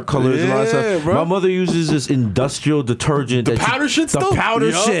the dark colors and all that stuff. Bro. My mother uses this industrial detergent. The powder shit stuff? The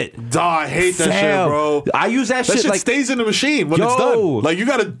powder shit. Duh, I hate that shit, bro. I use that shit like stays in the machine when it's done. Like you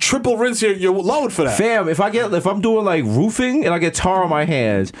gotta triple rinse your load for that. Fam, if I'm doing like roofing and I get tar on my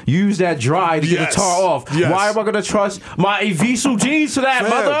hands, use that dry to get the tar off. Yes. Why am I gonna trust my Evisu jeans to that,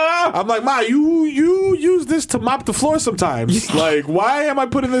 mother? I'm like, Ma, you use this to mop the floor sometimes. Like, why am I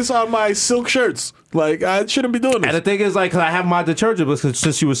putting this on my silk shirts? Like, I shouldn't be doing this. And the thing is, like, 'cause I have my detergent, but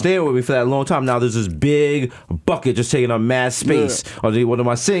since she was staying with me for that long time, now there's this big bucket just taking up mad space on one of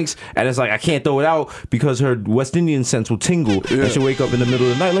my sinks, and it's like I can't throw it out because her West Indian sense will tingle, and she'll wake up in the middle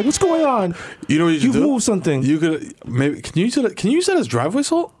of the night like, what's going on? You know what you do? Moved something. You could maybe can you use that as driveway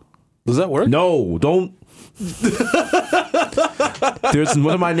salt? Does that work? No, don't. There's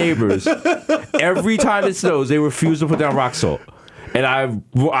one of my neighbors. Every time it snows, they refuse to put down rock salt. And I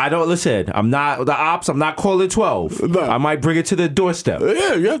don't listen. I'm not the ops. I'm not calling 12. No. I might bring it to the doorstep.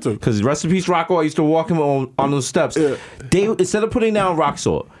 Yeah, you have to. Because rest in peace, Rocco. I used to walk him on those steps. Yeah. They instead of putting down rock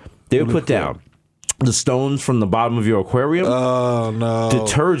salt, they would put down the stones from the bottom of your aquarium. Oh no!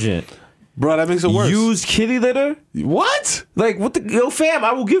 Detergent. Bro, that makes it worse. Used kitty litter. What? Like what? Yo, fam,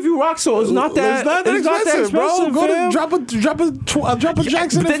 I will give you rock salt. It's not that. It's not that expensive, bro. Go to drop a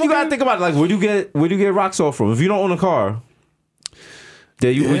Jackson. But then you gotta think about it. Like, where do you get rock salt from? If you don't own a car.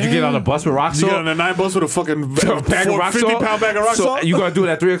 Would you get on a bus with rock You salt? get on a 9 bus with a fucking Bag of rock 50-pound bag of rock salt? You gonna do it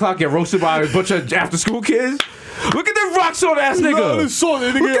at 3 o'clock, get roasted by a bunch of after school kids? Look at this rock salt ass nigga. No, this salt,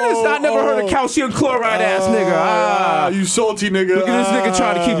 nigga. Look at this. I never heard of calcium chloride ass nigga. You salty nigga. Look at this nigga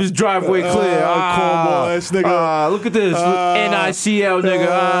trying to keep his driveway clear. Cornball ass nigga. Look at this. NICL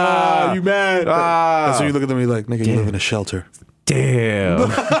nigga. You mad? And so you look at them and you're like, nigga, you live in a shelter. Damn.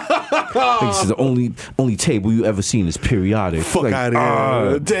 This is the only table you ever seen is periodic. Fuck out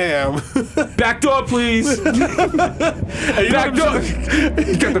of here. Damn. Back door, please. Back door.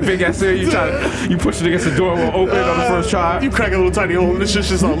 You got the big ass there. You push it against the door, will open on the first try. You crack a little tiny hole and this shit's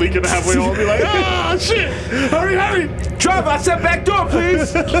just not leaking halfway home. Be like, shit. Hurry. Driver, I said back door,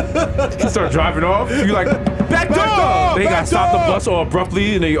 please. He start driving off. You like, back door. Then he got to stop the bus all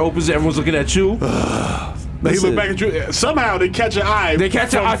abruptly and then he opens it. Everyone's looking at you. They look back at you. Somehow they catch your eye. They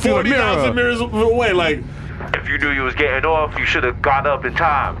catch your eye through a mirror. 40,000 mirrors away. Like, if you knew you was getting off, you should have got up in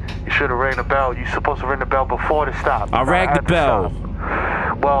time. You should have rang the bell. You supposed to ring the bell before the stop. I rang the bell.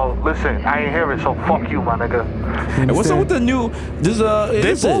 Well, listen, I ain't hear it, so fuck you, my nigga. And what's up with the new?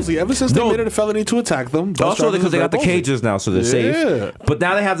 They're ballsy. Ever since they made it a felony to attack them. Also, because they got the cages now, so they're safe. But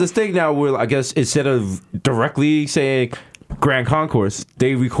now they have this thing now where I guess instead of directly saying Grand Concourse,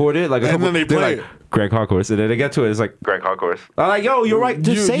 they record it like and then they play it. Grand Concourse, and then they get to it. It's like Grand Concourse. I'm like, yo, you're right.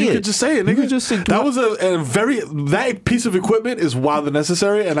 Just say it. You could just say it, nigga. That was a very that piece of equipment is wildly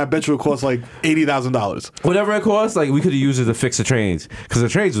necessary, and I bet you it costs like $80,000. Whatever it costs, like we could have used it to fix the trains because the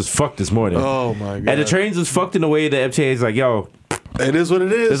trains was fucked this morning. Oh my god! And the trains was fucked in a way that MTA is like, yo. It is what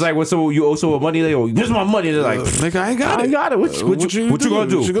it is. It's like, what's so you owe so much money? They go, here's my money. They're like, nigga, I ain't got it. I ain't got it. What you gonna do? What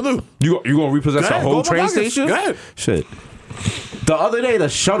you gonna do? You gonna repossess the whole train station? Go ahead. Shit. The other day, the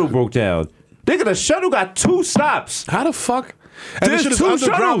shuttle broke down. Nigga, the shuttle got 2 stops. How the fuck? And this There's shit is 2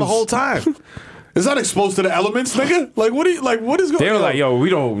 underground shuttles the whole time. It's not exposed to the elements, nigga. Like, what is going on? They were like, yo,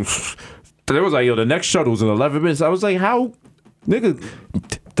 we don't. They was like, yo, the next shuttle's in 11 minutes. I was like, how, nigga,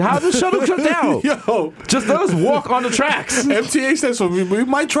 how the shuttle shut down? Yo. Just let us walk on the tracks. MTA says so. We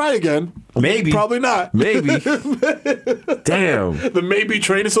might try again. Maybe. Probably not. Maybe. Damn. The Maybe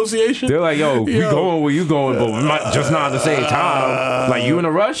Train Association? They're like, yo, we going where you going, but we might just not at the same time. Like, you in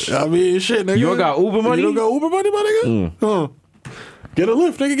a rush? I mean, shit, nigga. You don't got Uber money? You don't got Uber money, my nigga? Get a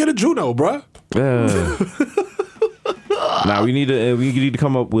lift, nigga. Get a Juno, bruh. Now, we need to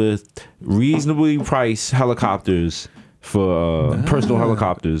come up with reasonably priced helicopters for personal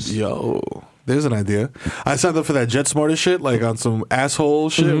helicopters. Yo. There's an idea. I signed up for that JetSmarter shit, like on some asshole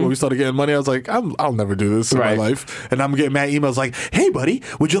shit. When we started getting money, I was like, I'll never do this in my life. And I'm getting mad emails like, hey, buddy,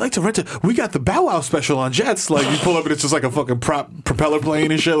 would you like to rent a... We got the Bow Wow special on jets. Like, you pull up and it's just like a fucking propeller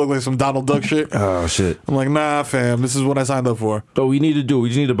plane and shit. Look like some Donald Duck shit. Oh, shit. I'm like, nah, fam. This is what I signed up for. So we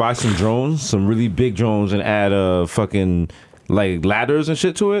just need to buy some drones, some really big drones, and add fucking... like ladders and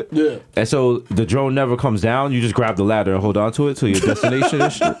shit to it. Yeah. And so the drone never comes down. You just grab the ladder and hold on to it till your destination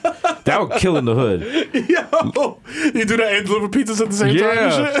and shit. That would kill in the hood. Yo, you do that and deliver pizzas at the same time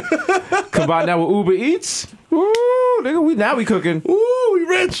and shit? Combine that with Uber Eats. Ooh, nigga, we cooking. Ooh, we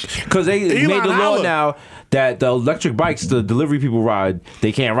rich. Because they made the law now that the electric bikes the delivery people ride,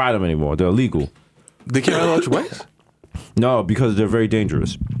 they can't ride them anymore. They're illegal. They can't ride electric bikes? No, because they're very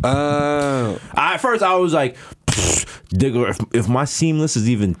dangerous. At first, I was like, nigga, if my seamless is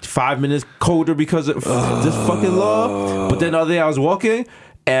even 5 minutes colder because of this fucking law. But then the other day I was walking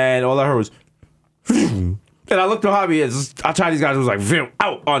and all I heard was and I looked behind me and our Chinese guy was like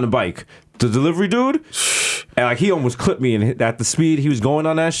out on the bike. The delivery dude, and like he almost clipped me, and at the speed he was going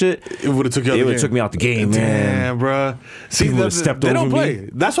on that shit, it would have took me out the game, man. Damn, bro. See, they don't play.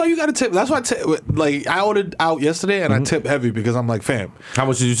 That's why you got to tip. That's why like I ordered out yesterday, and I tip heavy because I'm like, fam. How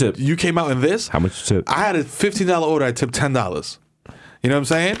much did you tip? You came out in this. How much you tip? I had a $15 order. I tipped $10. You know what I'm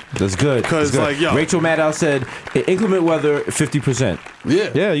saying? That's good. Because like, yo, Rachel Maddow said, in inclement weather, 50%.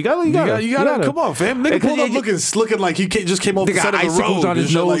 Yeah, you gotta. Come on, fam. Nigga pulled up looking like he just came off the side of the road. Icicles on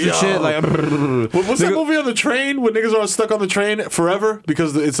his nose and shit. Like, what's that movie on the train when niggas are stuck on the train forever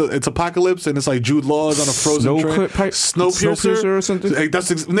because it's apocalypse and it's like Jude Law is on a frozen train. Snowpiercer or something.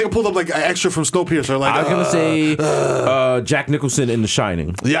 That's nigga pulled up like an extra from Snowpiercer. Like I was gonna say Jack Nicholson in The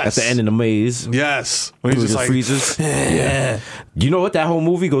Shining. Yes, at the end in the maze. Yes, when he just like freezes. Yeah. You know what? That whole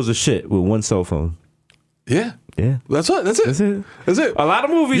movie goes to shit with one cell phone. Yeah. Yeah. That's it. That's it. A lot of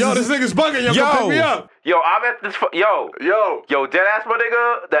movies. Yo, this nigga's bugging. Yo, come pick me up. Yo, I'm at this. Yo, dead ass, my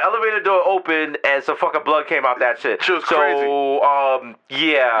nigga. The elevator door opened and some fucking blood came out that shit. Shit was crazy.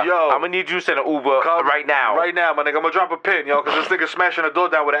 Yeah. Yo, I'm gonna need you to send an Uber right now. Right now, my nigga. I'm gonna drop a pin, yo, because this nigga's smashing the door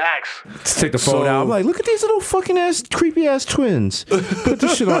down with an axe. Let's take the phone out. I'm like, look at these little fucking ass, creepy ass twins. Put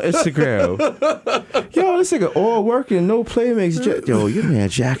this shit on Instagram. Yo, this nigga all working, no play makes. Yo, your man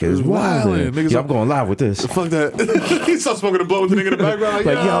Jack is wild. Yo, I'm going live with this. Fuck that. He starts smoking the blow with the nigga in the background.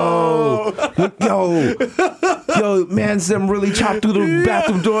 Like, yo, man's them really chopped through the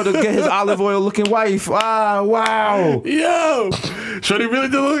bathroom door to get his olive oil looking wife. Ah, wow. Yo, Shorty really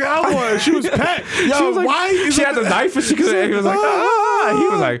did look out for her. She was packed. Yo, she was like, why? She had the knife and she could. He was like, He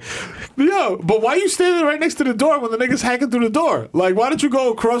was like, yo, but why you standing right next to the door when the nigga's hacking through the door? Like, why don't you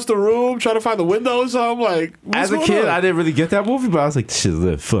go across the room, try to find the window or something? Like, as a kid, I didn't really get that movie, but I was like, this shit's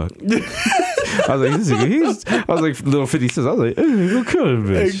lit. Fuck. I was like, this nigga, I was like, little 50 cents. I was like, go kill him,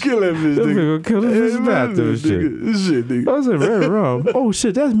 bitch. Hey, kill him, bitch. Go kill him, bitch. Bathroom shit. Nigga. I was like, Red Rum. Oh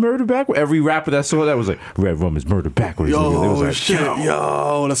shit, that's murder backwards. Every rapper that saw that was like, Red Rum is murder backwards. Yo, they was like, shit.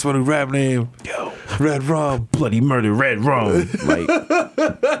 Yo, that's my new rap name. Yo, Red Rum. Bloody murder, Red Rum. Like,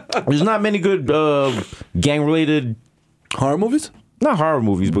 there's not many good gang-related horror movies. Not horror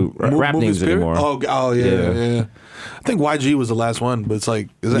movies, but rap names period? anymore. Oh yeah. I think YG was the last one, but it's like,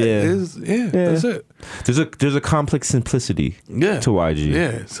 that's it. There's a complex simplicity to YG.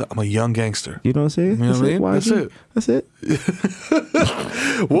 Yeah, so I'm a young gangster. You know what I'm saying? You know what I mean? That's it.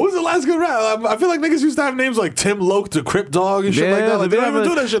 What was the last good rap? I feel like niggas used to have names like Tim Loke to Crip Dog and shit like that. Like, they don't even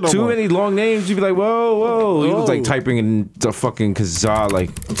do that shit no more. Too many long names. You'd be like, whoa. You was like typing in the fucking Kazaa,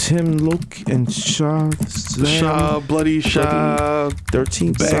 like Tim Loke and Shah, Bloody Shah,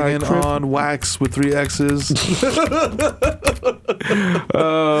 13th banging on wax with 3 X's.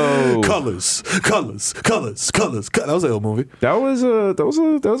 Oh, colors. That was an old movie. That was a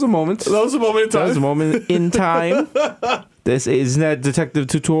moment. That was a moment in time. That was a moment in time. Isn't that Detective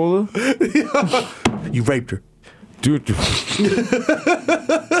Tutola? You raped her. Dude. That's a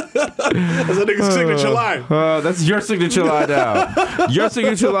nigga's signature line. That's your signature line now. Your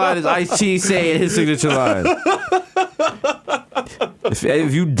signature line is Ice-T saying his signature line.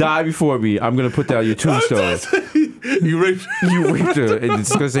 If you die before me, I'm going to put that on your tombstone. You raped her. And it's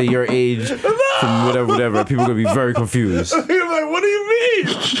going to say your age from whatever. People are going to be very confused. You're like, what do you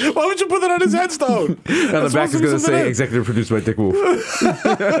mean? Why would you put that on his headstone? On the back is going to say executive produced by Dick Wolf.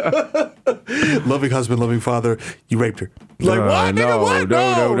 Loving husband, loving father, you raped her. Like, what? No, nigga, what?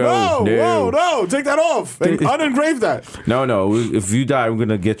 No. Take that off. Unengrave that. No. If you die, I'm going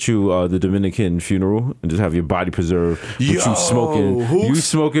to get you the Dominican funeral and just have your body preserved. You smoking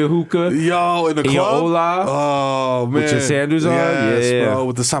hookah. Yo, in the club. Your Ola. Oh, man. With your sandals on. Yes, yeah, bro.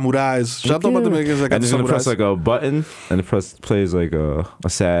 With the samurais. Shout out about Dominicans. And it's going to press like a button and it plays like a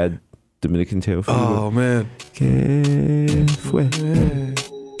sad Dominican tale for you. Oh, man.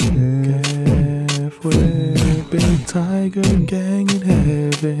 Big tiger gang in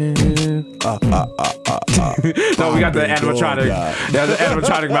heaven. No, we got the animatronic. Yeah, the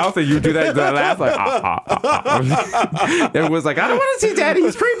animatronic mouth, and you do that laugh like. Everyone's like, I don't want to see Daddy.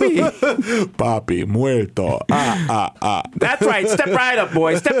 He's creepy. Papi muerto. That's right. Step right up,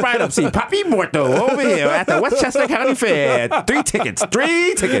 boy. Step right up. See Papi Muerto over here at the Westchester County Fair. 3 tickets.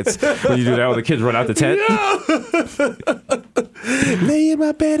 When you do that, all the kids run out the tent. Lay in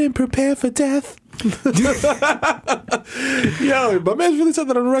my bed and prepare for death. Yo, my man's really said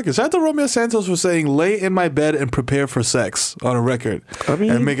that on the record. Shout out to Romeo Santos for saying lay in my bed and prepare for sex on a record. I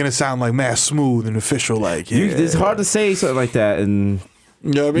mean, and making it sound like mad smooth and official. Like, it's hard to say something like that, and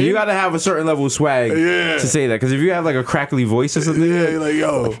you know what I mean? You gotta have a certain level of swag to say that, because if you have like a crackly voice or something, you're like,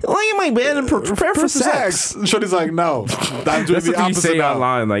 yo, lay in my bed and prepare for sex. Shorty's like, no, I'm doing the opposite you say now.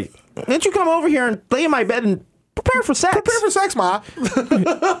 online, like, didn't you come over here and lay in my bed and prepare for sex? Prepare for sex, ma.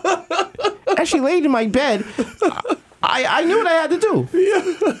 As she laid in my bed, I knew what I had to do.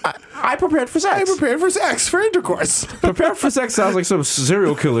 Yeah. I prepared for sex. I prepared for sex, for intercourse. Prepare for sex sounds like some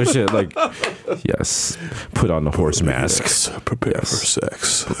serial killer shit. Like, yes, put on the horse mask. Yes, prepare for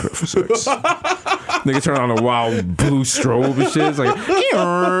sex. Prepare for sex. Nigga turn on a wild blue strobe and shit. It's like,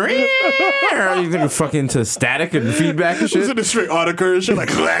 you think fucking to static and feedback and shit. Listen to straight Audiker and shit. Like,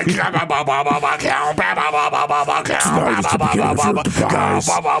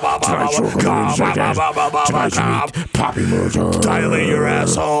 Poppy murder. Dilate your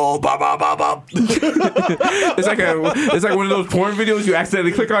asshole. It's like one of those porn videos you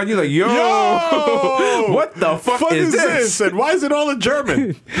accidentally click on. You're like, yo, what the fuck is this? And why is it all in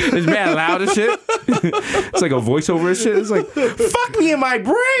German? It's mad loud and shit. It's like a voiceover and shit. It's like, fuck me in my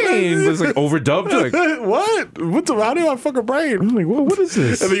brain. But it's like overdubbed. You're like, what? How do I fuck a brain? I'm like, what is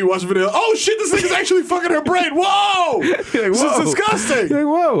this? And then you watch the video. Oh shit! This thing is actually fucking her brain. Whoa! You're like, This whoa. is disgusting. You're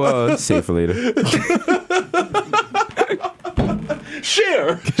like, whoa, it's safe for later.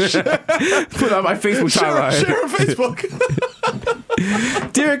 Share. Put on my Facebook timeline. Share on Facebook.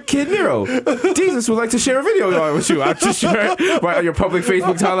 Dear Kid Nero, Jesus would like to share a video with you. I just share it right on your public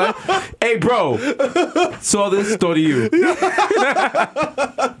Facebook timeline. Hey, bro, saw this, thought of you.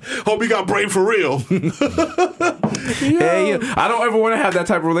 Hope you got brain for real. Hey, I don't ever want to have that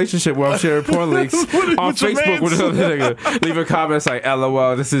type of relationship where I'm sharing porn links on Facebook with another nigga. Leave a comment like,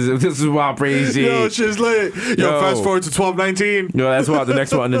 LOL, this is wild crazy. Yo, shit's lit. Yo, fast forward to 12:19. Yo, that's why the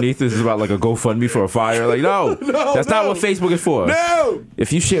next one underneath this is about like a GoFundMe for a fire. Like, no, that's not what Facebook is for. No.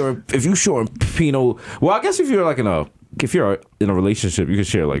 If you share Pinot, well, I guess if you're in a relationship, you can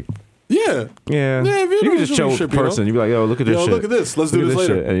share like. Yeah. If you can just show a person. You be like, yo, look at this shit. Look at this. Let's do this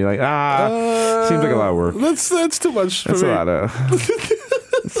later. Shit. And you're like, seems like a lot of work. That's too much for me. That's a lot of.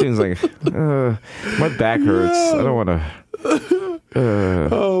 It seems like my back hurts. I don't want to.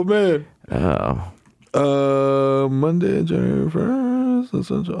 Oh man. Oh. Monday, January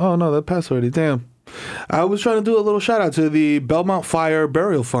 1st. Oh no, that passed already. Damn. I was trying to do a little shout out to the Belmont Fire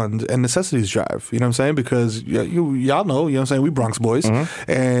Burial Fund and Necessities Drive. You know what I'm saying? Because y'all know, you know what I'm saying? We Bronx boys.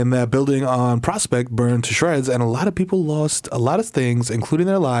 And that building on Prospect burned to shreds, and a lot of people lost a lot of things, including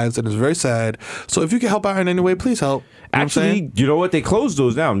their lives, and it's very sad. So if you can help out in any way, please help. Actually, you know what? They closed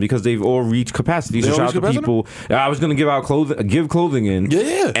those down because they've all reached capacity. So shout out to people. I was gonna give clothing in.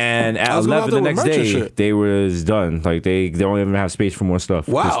 Yeah. And at 11 the next day, they was done. Like they don't even have space for more stuff.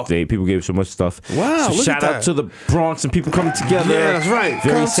 Wow. People gave so much stuff. Wow. So shout out to the Bronx and people coming together. Yeah, that's right.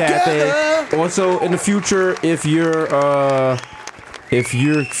 Very sad thing. Also, in the future, if your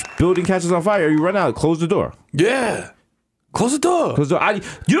building catches on fire, you run out, close the door. Yeah. Close the door.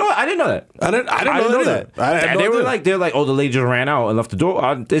 You know what? I didn't know that. I didn't know that. They're like, oh, the lady just ran out and left the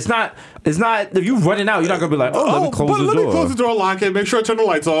door. It's not. If you running out, you're not gonna be like, let me close the door. Let me close the door, lock it, make sure I turn the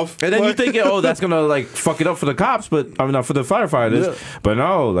lights off. And then you're thinking, that's gonna like fuck it up for the cops, but I mean, not for the firefighters. Yeah. But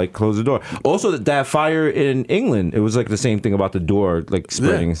no, like close the door. Also, that fire in England, it was like the same thing about the door like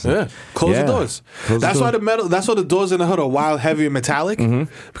spreading. Yeah. Close the doors. That's why the doors in the hood are wild, heavy, and metallic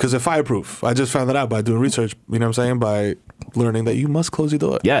because they're fireproof. I just found that out by doing research. You know what I'm saying? By learning that you must close your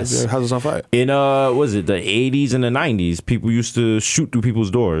door. Yes. If your house is on fire. In was it the 80s and the 90s, people used to shoot through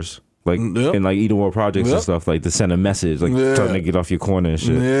people's doors. Like in like Eden War projects and stuff, like to send a message, like trying to get off your corner and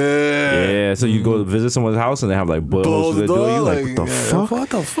shit. Yeah. So you go to visit someone's house and they have like bullet holes in the door. You like, what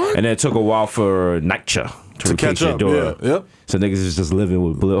the fuck? And then it took a while for NYCHA to catch your door. Yep. So niggas is just living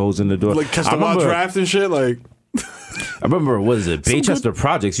with bullet holes in the door. Like catch the wild draft and shit. Like. I remember, what is it? Baychester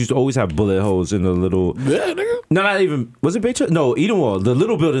Projects used to always have bullet holes in the little. Yeah, nigga. No, not even. Was it Baychester? No, Edenwall. The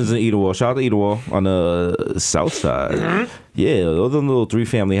little buildings in Edenwall. Shout out to Edenwall on the south side. Yeah, all the little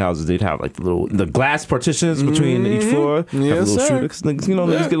 3-family houses, they'd have like the glass partitions between each floor. Yes, sir. Niggas, you know,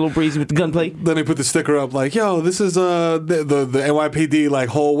 niggas get a little brazy with the gunplay. Then they put the sticker up like, yo, this is the NYPD like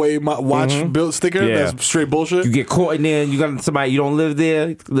hallway watch built sticker. Yeah. That's straight bullshit. You get caught in there and you got somebody, you don't live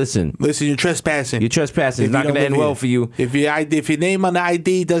there. Listen, you're trespassing. It's not going to end well for you. If your name on the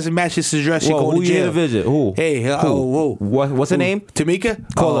ID doesn't match this address, you're going to jail. Who you here to visit? Who? Hey, whoa. What's her name?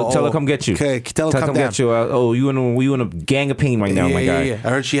 Tamika? Call her, tell her come get you. Okay, tell her come get you. You in a gang of pain right now, my guy. Yeah. I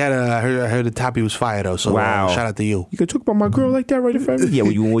heard she had I heard the toppy was fire though. So shout out to you. You gonna talk about my girl like that right in front of me? Yeah.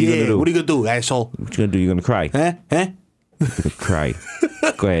 What you gonna do? What are you gonna do, asshole? What you gonna do? You gonna cry? Huh? You're gonna cry.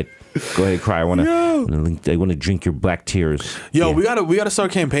 Go ahead. Go ahead, cry. I want to drink your black tears. Yo, we gotta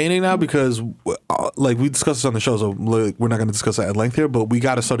start campaigning now because, like, we discussed this on the show, so like, we're not gonna discuss that at length here. But we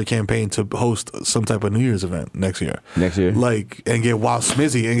gotta start a campaign to host some type of New Year's event next year. Like, and get Wild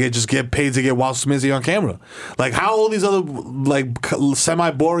Smizzy and get paid to get Wild Smizzy on camera. Like, how all these other like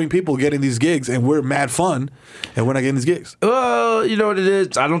semi boring people getting these gigs and we're mad fun and we're not getting these gigs? You know what it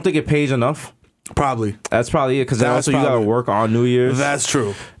is? I don't think it pays enough. Probably. That's probably it, because also you gotta work on New Year's. That's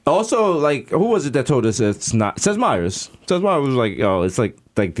true. Also, like, who was it that told us it's not? Seth Meyers. Seth Meyers was like, it's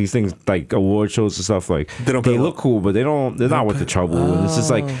like these things, like award shows and stuff, like they look cool, but they're not worth the trouble. And it's just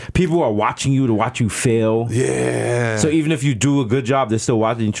like people are watching you to watch you fail. Yeah. So even if you do a good job, they're still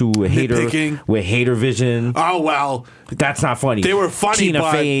watching you with hater vision. Oh well. That's not funny. They were funny, Tina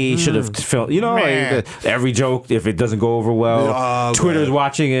but Fey should have filmed. You know, like, every joke, if it doesn't go over well, Twitter's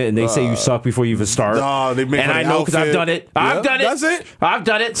watching it and they say you suck before you even start. They make and I know because I've done it. I've done it. That's it. I've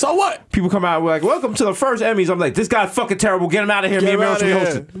done it. So what? People come out and we're like, welcome to the first Emmys. I'm like, this guy's fucking terrible. Get him out of here. Me and Meryl should be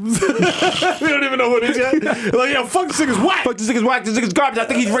hosting. We don't even know what it is yet. Like, yo, fuck this nigga's whack. Fuck this nigga's whack. This nigga's garbage. I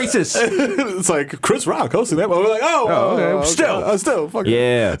think he's racist. It's like Chris Rock hosting that, but we're like, okay. Still, fuck it.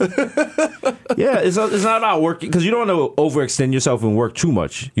 Yeah. Yeah, it's not about working, because you don't want to overextend yourself and work too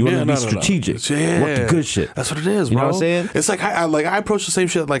much. You want to be strategic. Yeah. Work the good shit. That's what it is, bro. You know what I'm saying? It's like I approach the same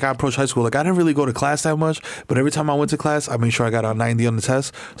shit like I approach high school. Like, I didn't really go to class that much, but every time I went to class, I made sure I got a 90 on the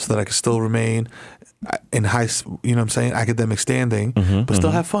test so that I could still remain in high, you know what I'm saying, academic standing, but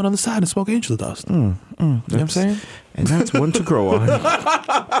still have fun on the side and smoke angel dust. You know what I'm saying? And that's one to grow on.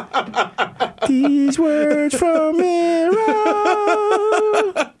 These words from Mero.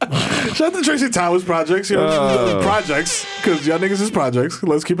 Shout out to Tracy Towers Projects. You know, projects, because y'all niggas is projects.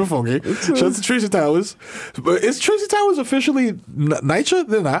 Let's keep it funky. Shout out to Tracy Towers. But is Tracy Towers officially NYCHA?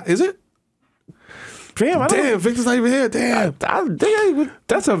 They're not, is it? Damn, Victor's not even here. Damn.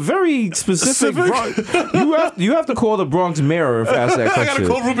 That's a very specific Bronx. You have to call the Bronx mayor and ask that question. I gotta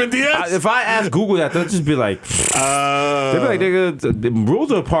call Ruben Diaz. If I ask Google that, they'll just be like, they'll be like, nigga, the rules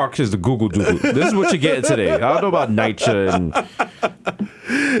of the parks is the Google Doodle. This is what you're getting today. I don't know about NYCHA and.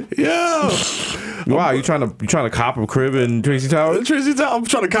 Yo. Wow, you trying to cop a crib in Tracy Towers? I'm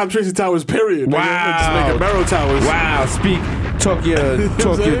trying to cop Tracy Towers, period. Wow. Just make it Mero Towers. Wow, talk your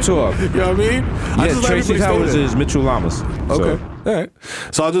talk. You know what I mean? Yeah, Tracy Towers is Mitchell Lamas. Okay. All right.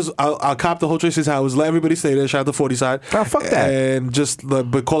 So I'll cop the whole Tracy Towers, let everybody stay there, shout out to 40 side. Ah, fuck that. And just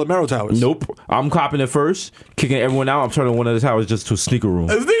but call it Mero Towers. Nope. I'm copping it first, kicking everyone out. I'm turning one of the towers just to a sneaker room.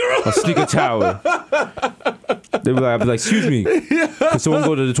 A sneaker tower. I'd be like, excuse me. Can someone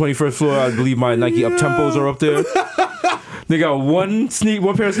go to the 21st floor? I believe my Nike up tempos are up there. They got one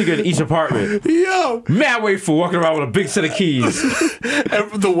pair of sneakers in each apartment. Yo. Mad wasteful, walking around with a big set of keys.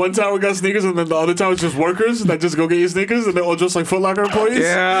 And the one tower got sneakers, and then the other tower is just workers that just go get your sneakers, and they're all just like Foot Locker employees.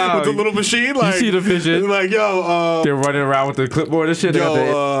 Yeah. With the little machine. Like, you see the vision. Like, yo. They're running around with the clipboard and shit.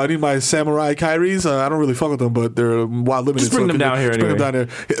 Yo, I need my Samurai Kyries. I don't really fuck with them, but they're wild limited. Just bring them down here anyway. Bring them down here.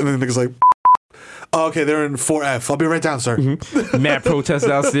 And then the nigga's like, oh, okay, they're in 4F. I'll be right down, sir. Mad protest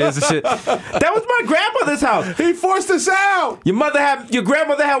downstairs and shit. That was my grandmother's house. He forced us out. Your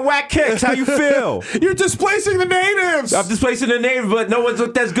grandmother had whack kicks. How you feel? You're displacing the natives. I'm displacing the natives, but no one's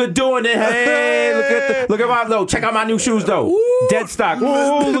looked as good doing it. Hey, look at my low. Check out my new shoes though. Ooh. Dead stock.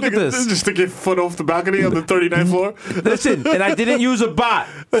 Ooh, look at this. Just stick your foot off the balcony on the 39th floor. Listen, and I didn't use a bot.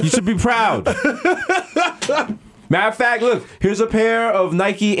 You should be proud. Matter of fact, look, here's a pair of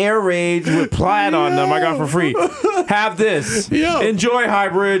Nike Air Raids with plaid on them I got for free. Have this. Yo. Enjoy,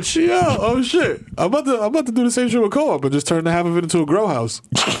 Highbridge. Yeah, oh shit. I'm about to do the same shit with Co-op and just turn the half of it into a grow house.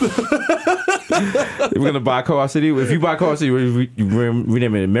 We're gonna buy Co-op City. If you buy Co-op City, you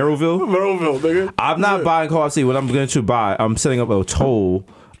rename it Merrillville? Merrillville, nigga. I'm not buying Co-op City. What I'm going to buy, I'm setting up a toll.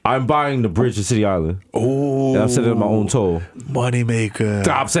 I'm buying the bridge to City Island. Oh, and I'm setting up my own toll. Moneymaker.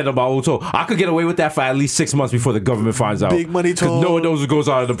 I'm setting up my own toll. I could get away with that for at least 6 months before the government finds out. Big money toll. Because no one knows what goes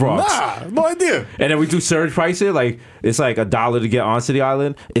on in the Bronx. Nah, no idea. And then we do surge pricing. Like, it's like $1 to get on City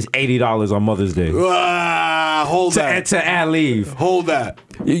Island. It's $80 on Mother's Day. Hold that. To add leave. Hold that.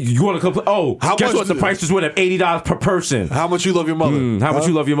 You want to complain? Oh, how guess much what? The price just went up $80 per person. How much you love your mother? How much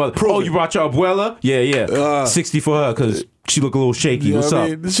you love your mother? Prove it. You brought your abuela? Yeah. 60 for her because she look a little shaky. You know What's what up?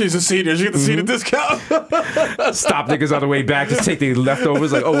 I mean? She's a senior. She get the senior discount. Stop niggas on the way back. Just take the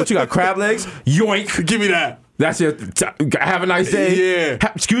leftovers. Like, oh, what you got? Crab legs? Yoink. Give me that. That's it. Have a nice day.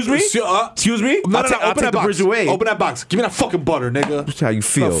 Yeah. Excuse me? Excuse me? No, I'll take the box. bridge away. Open that box. Give me that fucking butter, nigga. That's how you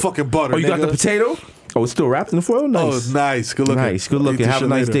feel. That fucking butter, Oh, you nigga. got the potato? Oh, it's still wrapped in the foil? Nice. Oh, nice. Good looking. Nice. Good looking. Have a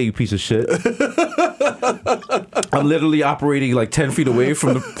nice day, you piece of shit. I'm literally operating like 10 feet away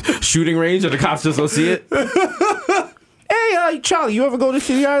from the shooting range and the cops just don't see it. Hey, Charlie, you ever go to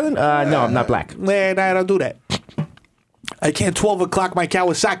City Island? No, I'm not black. Man, I don't do that. I can't 12 o'clock my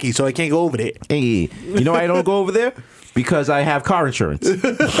Kawasaki, so I can't go over there. Hey, you know why I don't go over there? Because I have car insurance. Yo.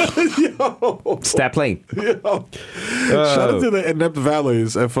 It's that plain. Yo. Shout out to the inept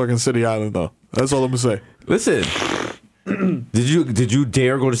valets at fucking City Island, though. That's all I'm gonna say. Listen, did you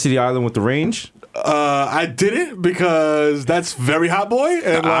dare go to City Island with the range? I didn't because that's very hot boy.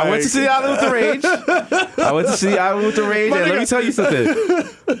 And I went to see Island with the Rage. And let me tell you something. You know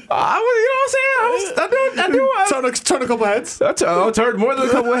what I'm saying? I knew. Turn a couple heads. I turned more than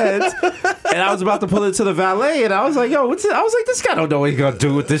a couple of heads. And I was about to pull it to the valet. And I was like, yo, what's it? I was like, this guy don't know what he's going to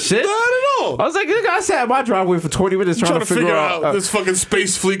do with this shit. Not at all. I was like, this guy sat in my driveway for 20 minutes trying to figure out this fucking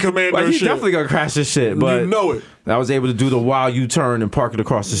Space Fleet Commander like, he's shit. definitely going to crash this shit. But you know it. I was able to do the wild U-turn and park it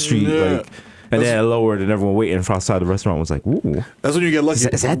across the street. Yeah. And then I lowered, and everyone waiting outside the restaurant was like, ooh. That's when you get lucky.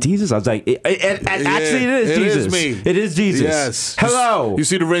 Is that Jesus? I was like, actually, it is Jesus. It is me. It is Jesus. Yes. Hello. You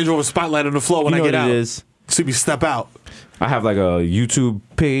see the Range Rover spotlight on the floor when I get out. It is. See me step out. I have like a YouTube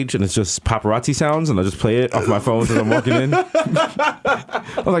page, and it's just paparazzi sounds, and I just play it off my phone as I'm walking in. I'm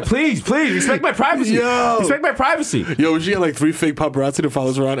like, please, respect my privacy. Respect my privacy. Yo, would you get like 3 fake paparazzi that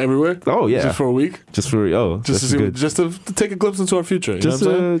follows around everywhere? Oh, yeah. Just for a week? Just to take a glimpse into our future. We'll do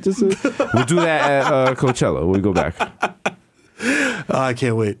that at Coachella when we go back. I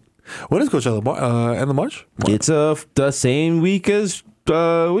can't wait. When is Coachella? End of March? It's the same week as,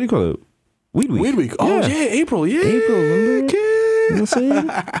 what do you call it? Weed Week. Oh, yeah, April. Yeah. April, remember? You know what I'm saying?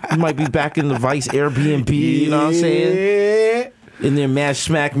 You might be back in the Vice Airbnb, you know what I'm saying? In there, mash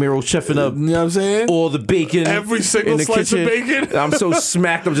smack, Mero chefing up. You know what I'm saying? All the bacon. Every single in the slice kitchen. of bacon. I'm so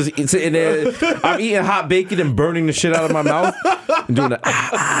smacked. I'm just sitting there. I'm eating hot bacon and burning the shit out of my mouth. And doing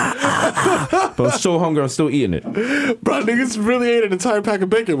that. But I'm so hungry, I'm still eating it. Bro, niggas really ate an entire pack of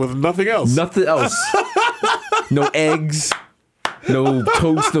bacon with nothing else. Nothing else. No eggs. No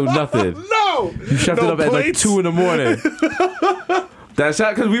toast, no nothing. No! You shoved it up plates. at like 2 a.m. That's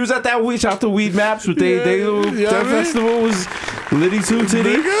because we was at that week. Shout out to Weed Maps, but that festival was Liddy Too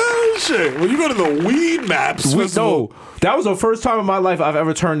Titty. Nigga, shit. When you go to the Weed Maps festival. No, that was the first time in my life I've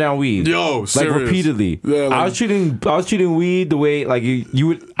ever turned down weed. Yo, serious. Like repeatedly. Yeah, like, I was treating weed the way like you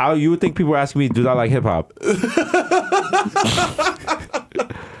would think people were asking me, do I like hip hop?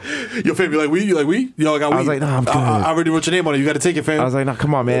 Yo, fam, you like weed? Yo, I got weed. I was like, nah, I'm good. I already wrote your name on it. You got to take it, fam. I was like, nah,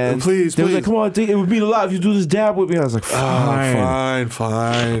 come on, man. Please. They was like, come on, it would mean a lot if you do this dab with me. I was like, fine.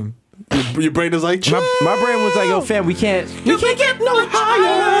 Your brain is like, my brain was like, yo, fam, we can't get no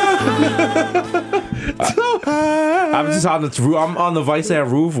higher. So high. I'm just on the I'm on the Viceland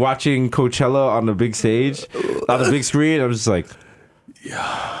roof watching Coachella on the big stage, on the big screen. I'm just like, yeah,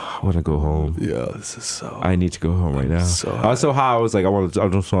 I want to go home. Yeah, this is so. I need to go home right now. I was so high. I was like, I just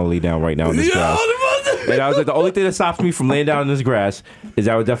want to lay down right now in this grass. And I was like, the only thing that stops me from laying down in this grass is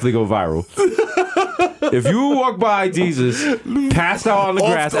I would definitely go viral. If you walk by Jesus, passed out on the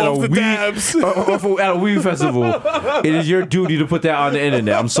grass at a weed festival, it is your duty to put that on the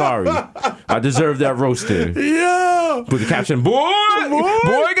internet. I'm sorry. I deserve that roasting. Yeah. Put the caption, boy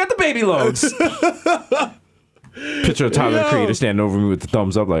got the baby loads. Picture of Tyler the Creator standing over me with the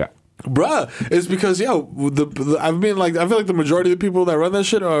thumbs up like, bruh, it's because I feel like the majority of the people that run that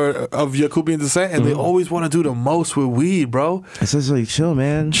shit are of Yakubian descent, and they always want to do the most with weed, bro. It's just like, chill,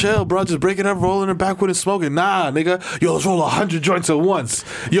 man. Chill, bro. Just break it up, rolling it backwards and smoking. Nah, nigga. Yo, let's roll 100 joints at once.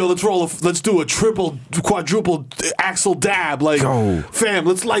 Yo, let's do a triple, quadruple axle dab. Like, go. Fam,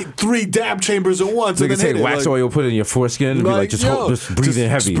 let's light 3 dab chambers at once. Nigga, take wax oil, put it in your foreskin, and be like, just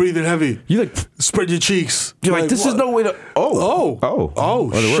breathing heavy. Just breathing heavy. You like spread your cheeks. You're like, this is no way to.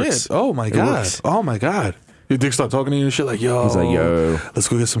 Shit. Oh my god. Oh my god. Your dick start talking to you and shit like, yo. He's like, yo. Let's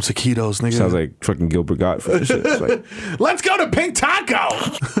go get some taquitos, nigga. Sounds like fucking Gilbert Gottfried shit. It's like, let's go to Pink Taco.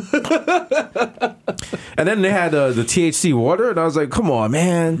 And then they had the THC water, and I was like, come on,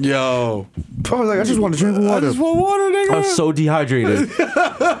 man. Yo. I was like, I just want to drink water. I just want water, nigga. I was so dehydrated.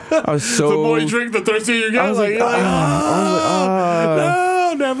 I was so. The more you drink, the thirstier you get. I was like,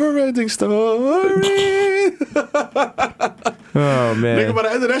 no, never ending story. Oh man, nigga, by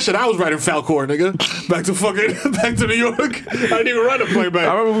the end of that shit, I was riding Falcor, nigga. Back to New York. I didn't even ride a playback.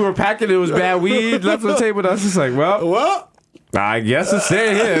 I remember we were packing. It was bad weed left on the table. And I was just like, well, I guess it's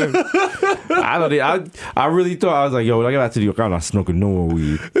staying here. I really thought, I was like, yo, when I get back to New York, I'm not smoking no more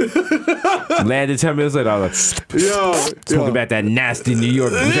weed. Landed 10 minutes later, I was like, smoking back that nasty New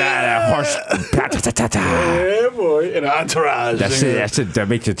York, that harsh. Yeah, boy, in an entourage. That shit that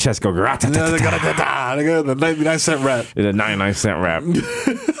makes your chest go. The 99-cent rap. In a 99-cent rap.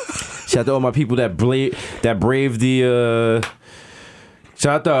 Shout out to all my people that braved the.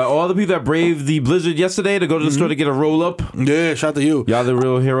 Shout out to all the people that braved the blizzard yesterday to go to the store to get a roll up. Yeah, shout out to you. Y'all the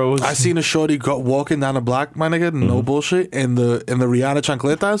real heroes. I seen a shorty walking down the block, my nigga, no bullshit, in the Rihanna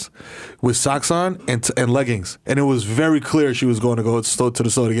chancletas with socks on and leggings, and it was very clear she was going to go to the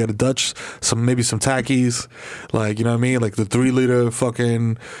store to get a Dutch, maybe some Takis, like, you know what I mean, like the 3-liter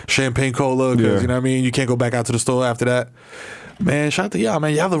fucking champagne cola, because you know what I mean, you can't go back out to the store after that. Man, shout out to y'all,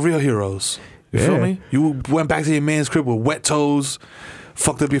 man. Y'all the real heroes. You feel me? You went back to your man's crib with wet toes,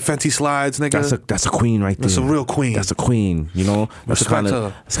 fucked up your Fenty slides, nigga. That's a queen right there. That's a real queen. That's a queen. You know, that's Respect the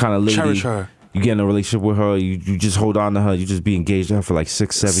her. kind of lady. Cherish her. You get in a relationship with her, you just hold on to her, you just be engaged to her for like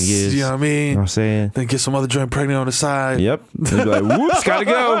 6-7 years. You know what I mean? You know what I'm saying? Then get some other joint pregnant on the side. Yep. And be like, whoops, gotta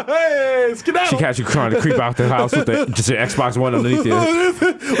go. Hey, skedaddle. She catch you trying to creep out the house with just an Xbox One underneath you.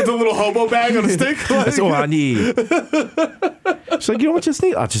 With the little hobo bag on the stick. That's all I need. She's like, you know what I just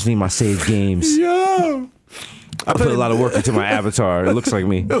need? I just need my saved games. Yo. I put a lot of work into my avatar. It looks like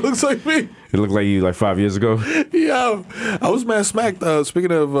me. It looks like me. It looked like you like 5 years ago. Yo, I was mad smacked.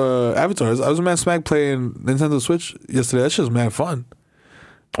 Speaking of avatars, I was mad smacked playing Nintendo Switch yesterday. That shit was mad fun.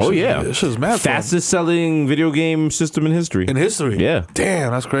 Oh yeah, that shit was mad fun. Fastest selling video game system in history. Yeah.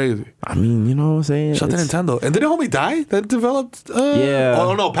 Damn, that's crazy. I mean, you know what I'm saying? Shout out to Nintendo. And didn't homie die that developed? Yeah.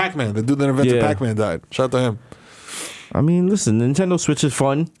 Oh no, Pac-Man. The dude that invented Pac-Man died. Shout out to him. I mean, listen, Nintendo Switch is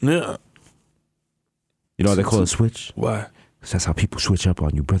fun. Yeah. You know what they call a Switch? Why? Because that's how people switch up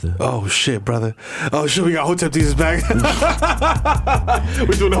on you, brother. Oh shit, brother. Oh shit, we got Hotep Jesus back.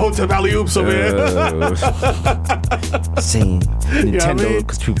 We're doing the Hotep alley-oops over here. Saying Nintendo,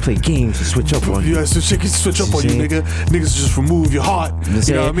 because people play games to switch up on you. Yeah, so shit can switch up on you, nigga. Niggas just remove your heart.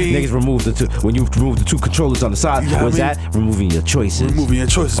 You know what I mean? Niggas remove the two, when you remove the two controllers on the side, what's that? Removing your choices. Removing your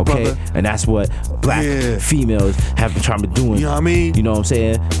choices, okay? brother. And that's what black females have been trying to do. You know what I mean? You know what I'm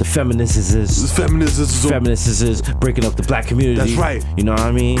saying? The feminists is breaking up the black community. That's right. You know what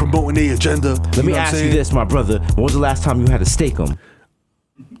I mean? Promoting their agenda. Let me ask you this, my brother. When was the last time you had a steak-um?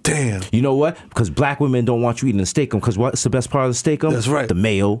 Damn. You know what? Because black women don't want you eating a steak-um. Because what's the best part of the steak-um? That's right. The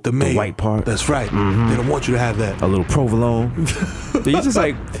mayo. The white part. That's right. They don't want you to have that. A little provolone. You just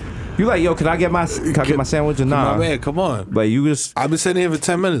like... You like, yo, can I get my sandwich or nah? My man, come on. Like, you just... I've been sitting here for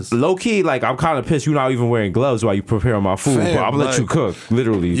 10 minutes. Low key, like, I'm kind of pissed you're not even wearing gloves while you preparing my food. Fam, but I'm gonna let you cook,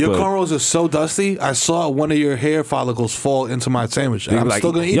 literally. Your cornrows are so dusty, I saw one of your hair follicles fall into my sandwich. And I'm like,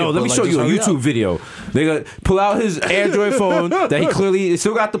 still gonna eat it. Yo, let me show you a YouTube video. They gonna pull out his Android phone that he clearly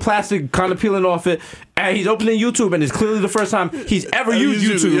still got the plastic kind of peeling off it, and he's opening YouTube, and it's clearly the first time he's ever used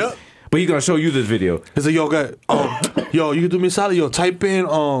YouTube. Yep. But he's gonna show you this video. He's like, yo, yo, you can do me a solid. Yo, type in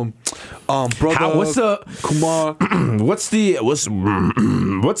brother. What's the Kumar? what's the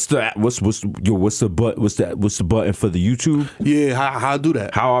button for the YouTube? Yeah, how I do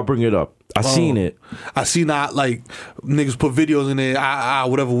that? How I bring it up? I seen it. I seen that, like, niggas put videos in there.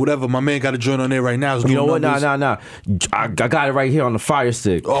 Whatever. My man got a joint on there right now. You know what? Nah. I got it right here on the Fire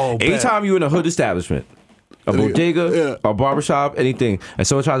Stick. Oh, anytime you in a hood establishment, a bodega, a barbershop, anything, and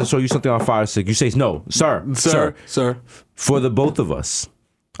someone tries to show you something on Fire Stick, you say, no, sir. For the both of us,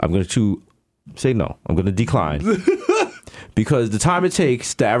 I'm going to say no. I'm going to decline. Because the time it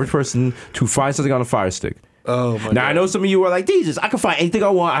takes the average person to find something on a Fire Stick. Oh my God. I know some of you are like, Jesus, I can find anything I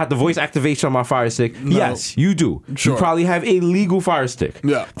want. I have the voice activation on my Fire Stick. No. Yes, you do. Sure. You probably have a legal Fire Stick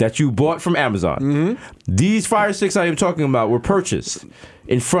that you bought from Amazon. Mm-hmm. These Fire Sticks I am talking about were purchased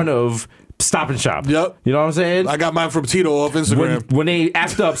in front of Stop and Shop. Yep. You know what I'm saying? I got mine from Tito off Instagram. When they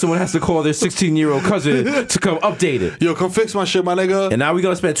act up, someone has to call their 16-year-old cousin to come update it. Yo, come fix my shit, my nigga. And now we're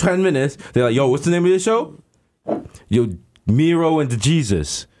going to spend 10 minutes. They're like, yo, what's the name of this show? Yo, Mero and the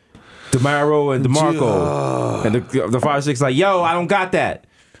Jesus. DeMaro and DeMarco. And the Fire Stick's like, yo, I don't got that.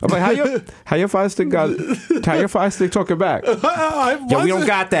 I'm like, how your Fire Stick talking back? Yo, we don't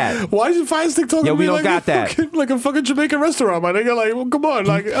got that. Why is your Fire Stick talking to me? We don't got that. Like a fucking Jamaican restaurant, my nigga. Like, well, come on.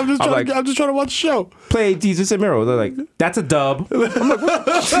 Like, I'm just trying to watch the show. Play Desus Mero. They're like, that's a dub. I'm like,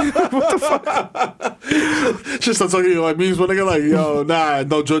 what the fuck? She starts talking to you like memes, my nigga. Like, yo, nah,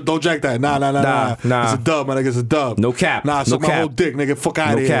 don't jack that. Nah. It's a dub, my nigga. It's a dub. No cap. Nah, suck my whole dick, nigga. Fuck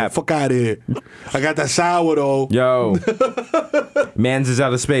out of here. Fuck out of here. I got that sourdough. Yo. Mans is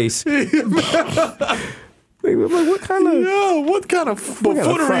out of space. What kind of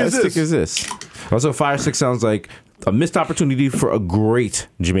Fire Stick is this? Also, Fire Stick sounds like a missed opportunity for a great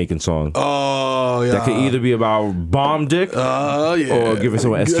Jamaican song. Oh, yeah. That could either be about bomb dick or giving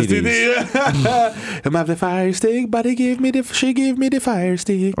someone STDs. I'm have the Fire Stick, but she gave me the Fire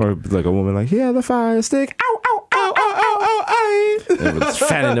Stick. Or like a woman like, yeah, the Fire Stick. Ow, ow, ow, ow, ow, ow, ow. It's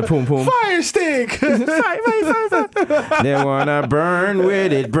fanning the poom poom. Fire Stick. Fire. They wanna burn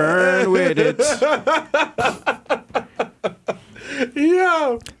with it.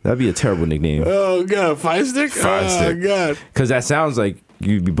 Yeah. That'd be a terrible nickname. Oh, God. Fire Stick? Fire Stick. Oh, God. Because that sounds like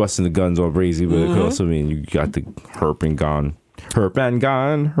you'd be busting the guns all brazy, but it could also mean you got the herp and gone. Herp and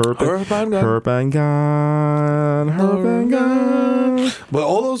gone. But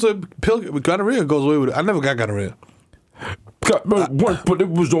all those are gonorrhea goes away with it. I never got gonorrhea. got work, but it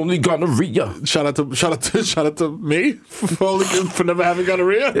was only gonorrhea. Shout out to me for never having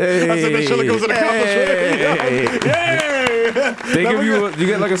gonorrhea. I said that shit like it was an accomplishment. They give you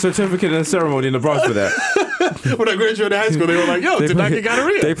get like a certificate and a ceremony in the Bronx for that. When I graduated high school, they were like, "Yo, did not get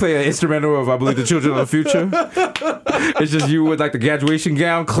gonorrhea." They play an instrumental of, I believe, the Children of the Future. It's just you with like the graduation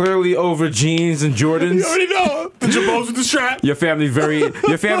gown, clearly over jeans and Jordans. You already know the jabos with the strap. Your family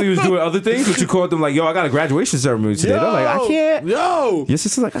was doing other things, but you called them like, "Yo, I got a graduation ceremony today." They're like, "I can't." Yo, your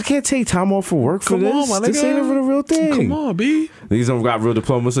sister's like, "I can't take time off for work for come this. on, my nigga. This ain't even a real thing." Come on, B. These don't got real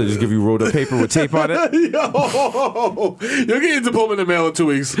diplomas, so they just give you rolled up paper with tape on it. Yo, you'll get your diploma in the mail in 2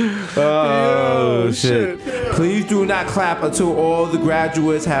 weeks. Oh, shit. Please do not clap until all the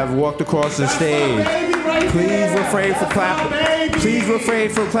graduates have walked across the stage. Please refrain from clapping. Please refrain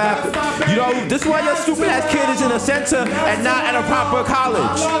from clapping. You know, this is why your stupid ass kid is in a center and not at a proper college.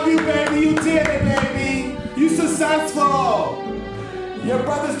 I love you, baby. You did it, baby. You successful. Your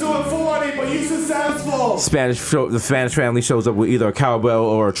brother's doing 40, but you successful. The Spanish family shows up with either a cowbell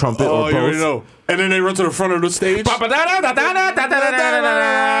or a trumpet or both. You already know. And then they run to the front of the stage. You're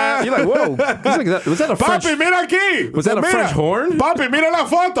like, whoa. Was that a French? Papi, mira aquí. Was that a French horn? Papi, mira la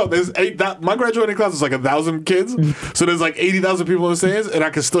foto. My graduating class is like 1,000 kids. So there's like 80,000 people in the stands, and I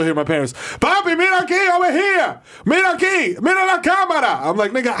can still hear my parents. Papi, mira aquí, over here. Mira aquí, mira la cámara. I'm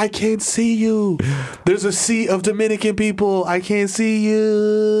like, nigga, I can't see you. There's a sea of Dominican people. I can't see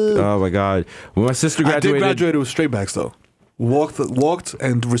you. Oh my God. When my sister graduated. I did graduate with straight backs though. Walked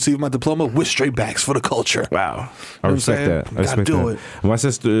and received my diploma with straight backs for the culture. Wow. I respect that. I respect do that. it. My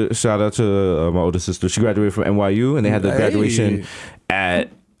sister, shout out to my older sister, she graduated from NYU and they had the graduation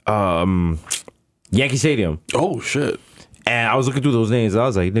at Yankee Stadium. Oh, shit. And I was looking through those names and I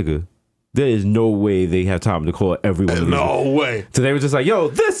was like, nigga, there is no way they have time to call everyone. No way. So they were just like, yo,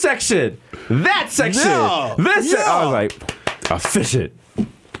 this section, that section, this section. I was like, efficient.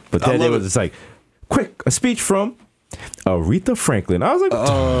 But then they were just like, quick, a speech from Aretha Franklin. I was like,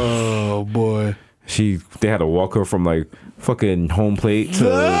 oh boy. They had to walk her from like fucking home plate to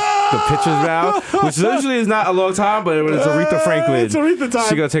the pitcher's mound, which usually is not a long time, but when it's Aretha Franklin, it's Aretha time.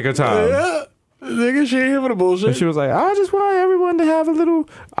 She gotta take her time. Yeah. Nigga, she ain't here for the bullshit. And she was like, I just want everyone to have a little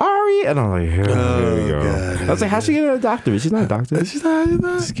Ari. And I'm like, here we go. God. I was like, how's she getting a doctorate? She's not a doctor. She's not.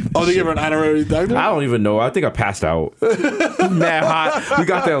 Oh, they give her an honorary doctorate? I don't even know. I think I passed out. Mad hot. We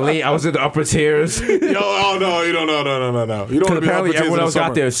got there late. I was in the upper tiers. Yo, oh no, you don't know. No. You don't. Apparently everyone else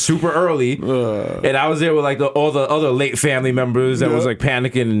got there super early, and I was there with like all the other late family members that was like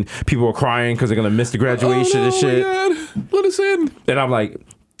panicking and people were crying because they're gonna miss the graduation and shit. God. Let us in. And I'm like,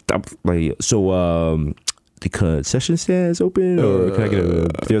 so the concession stands open, or can I get a?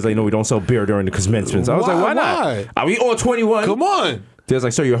 They was like, no, we don't sell beer during the commencements. I was like, why not? Are we all 21? Come on. They was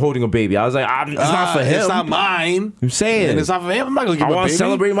like, sir, you're holding a baby. I was like, it's not for him. It's not mine. I'm saying, and it's not for him. I'm not gonna give him a baby. I want to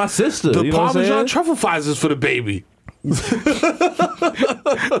celebrate my sister. The you know Parmesan truffle fries is for the baby. He's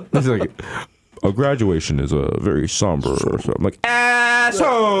like, a graduation is a very somber. So I'm like,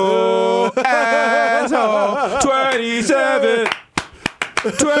 asshole, 27.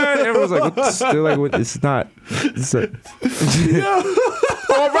 20. Everyone's like, they're like, what? It's not. It's like,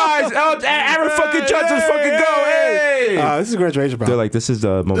 all rise, Aaron fucking judges fucking go. Hey, this is graduation, bro. They're like, this is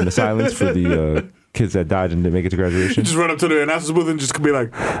the moment of silence for the kids that died and didn't make it to graduation. You just run up to the announcer's booth and just be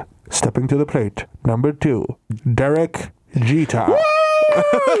like, stepping to the plate, number 2, Derek Jeter. Yeah.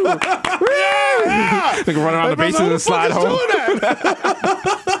 Like running around the bases and slide home.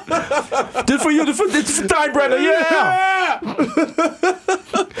 This for you, this for Steinbrenner, yeah.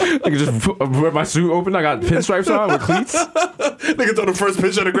 I can just wear my suit open. I got pinstripes on with cleats. Nigga throw the first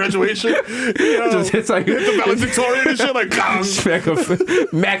pitch at a graduation. Just hits like hit the valedictorian and shit like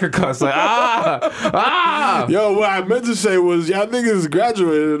Macacuss like ah. Yo, what I meant to say was y'all niggas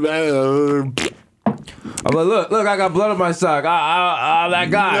graduated, man. I'm like, look, I got blood on my sock.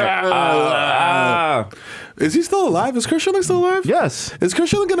 That guy. Is he still alive? Is Kurt Schilling still alive? Yes. Is Kurt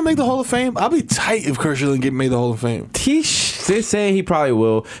Schilling gonna make the Hall of Fame? I'll be tight if Kurt Schilling made the Hall of Fame. They say he probably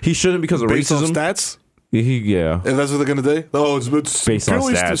will. He shouldn't because of based racism. On stats? Yeah. And that's what they're gonna do? Oh, it's based on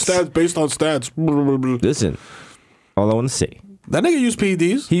stats. Based on stats. Listen, all I want to say. That nigga used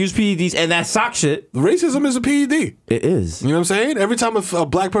PEDs. He used PEDs, and that sock shit. Racism is a PED. It is. You know what I'm saying? Every time a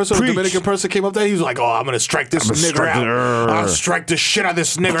black person or a Dominican person came up there, he was like, oh, I'm going to strike this nigger out. I'll strike the shit out of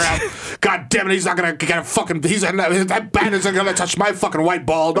this nigger out. God damn it, he's not going to get a fucking... that bandit's not going to touch my fucking white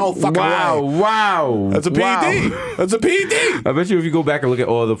ball. No fucking way. Wow. That's a PED. Wow. That's a PED. I bet you if you go back and look at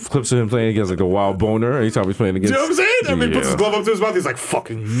all the clips of him playing against like the Wild Boner, anytime he's playing against... You know what I'm saying? I mean, he puts his glove up to his mouth, he's like,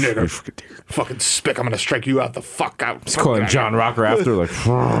 fucking nigger. Fucking spick, I'm going to strike you out the fuck out. He's calling John Rocker after like...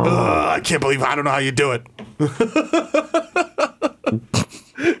 I can't believe I don't know how you do it.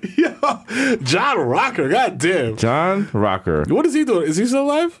 Yo, John Rocker, goddamn. John Rocker. What is he doing? Is he still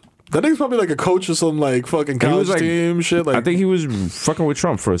alive? That nigga's probably like a coach or some like fucking college team shit. Like, I think he was fucking with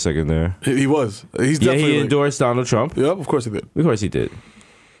Trump for a second there. He was. He's definitely. He endorsed Donald Trump. Yep, of course he did. Of course he did.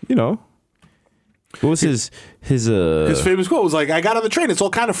 You know. What was his famous quote was like, I got on the train, it's all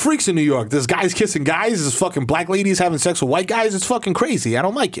kind of freaks in New York. There's guys kissing guys, there's fucking black ladies having sex with white guys. It's fucking crazy. I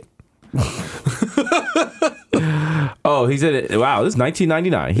don't like it. Oh, he said it. Wow, this is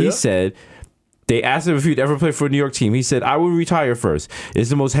 1999. He said, they asked him if he'd ever play for a New York team. He said, I would retire first. It's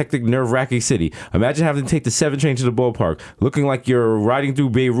the most hectic, nerve-wracking city. Imagine having to take the 7 train to the ballpark, looking like you're riding through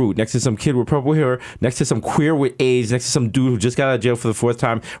Beirut, next to some kid with purple hair, next to some queer with AIDS, next to some dude who just got out of jail for the 4th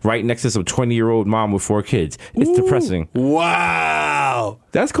time, right next to some 20-year-old mom with 4 kids. It's depressing. Wow.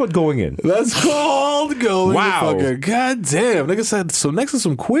 That's called going in. That's called going wow. in. God damn. Nigga said, so next to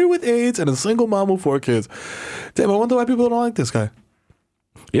some queer with AIDS and a single mom with 4 kids. Damn, I wonder why people don't like this guy.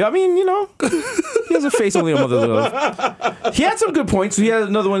 Yeah, I mean, you know, he has a face only a mother love. He had some good points. He had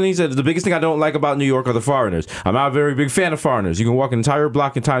another one. He said, the biggest thing I don't like about New York are the foreigners. I'm not a very big fan of foreigners. You can walk an entire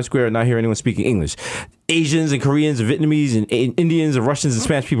block in Times Square and not hear anyone speaking English. Asians and Koreans and Vietnamese and Indians and Russians and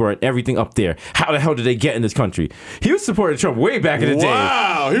Spanish people are everything up there. How the hell did they get in this country? He was supporting Trump way back in the day.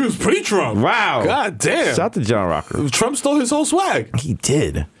 Wow, he was pre-Trump. Wow. God damn. Shout out to John Rocker. Trump stole his whole swag. He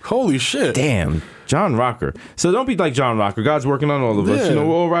did. Holy shit. Damn. John Rocker. So don't be like John Rocker. God's working on all of us. You know,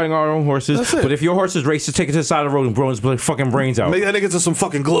 we're all riding our own horses. But if your horse is racist, take it to the side of the road and blow his fucking brains out. Make that nigga to some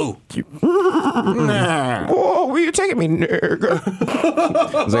fucking glue. Nah. Whoa, where you taking me, nigga?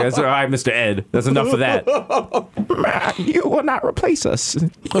 I was like, that's all right, Mr. Ed. That's enough of that. You will not replace us. You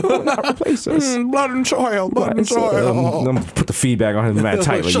will not replace us. Blood and soil. Blood and soil. I'm gonna put the feedback on him mad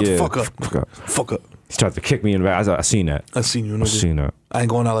tight. Shut like, the yeah. fuck up. Fuck up. He tried to kick me in the back. I seen that. I seen you. I seen that. I ain't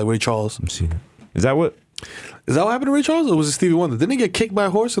going out like Ray Charles. I'm seeing it. Is that what happened to Ray Charles, or was it Stevie Wonder? Didn't he get kicked by a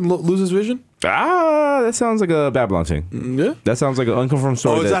horse and lose his vision? That sounds like a Babylon thing. Yeah. That sounds like an unconfirmed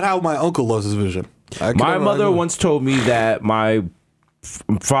story. Oh, is that how my uncle lost his vision? My mother once told me that my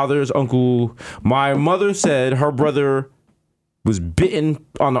father's uncle, my mother said her brother was bitten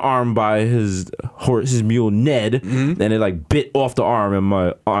on the arm by his mule Ned, and it like bit off the arm, and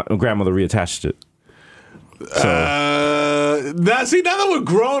my grandmother reattached it. So now that we're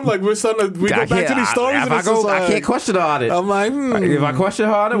grown, like we're starting to go back to these stories. I can't question her on it. I'm like, if I question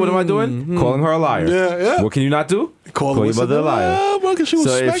her on it, what am I doing? Calling her a liar. Yeah. What can you not do? Call your mother a liar.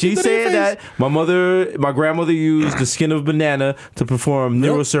 So if she said that my grandmother used the skin of banana to perform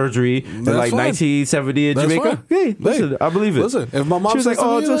neurosurgery in like 1970 in Jamaica, hey, listen, I believe it. Listen, if my mom she was like,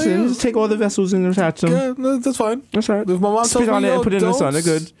 listen, just take all the vessels and attach them. Yeah, that's fine. That's right. If my mom spit on it and put it in the sun, they're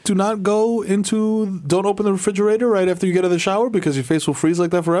good. Don't open the refrigerator right after you get out of the shower because your face will freeze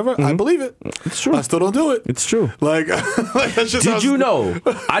like that forever. I believe it. It's true. I still don't do it. It's true. Like that's just. Did you know?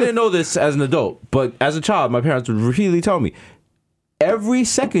 I didn't know this as an adult, but as a child, my parents would repeatedly tell me, every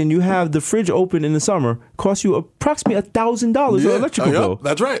second you have the fridge open in the summer costs you approximately $1,000 of electrical bill.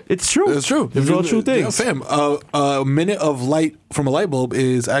 That's right. It's true. It's true. It's all true things. Yeah, fam, a minute of light from a light bulb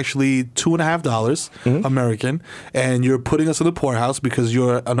is actually $2.50 American, and you're putting us in the poorhouse because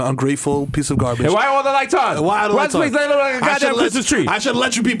you're an ungrateful piece of garbage. And why all the lights on? Why the lights on? Look like a goddamn Christmas tree. I should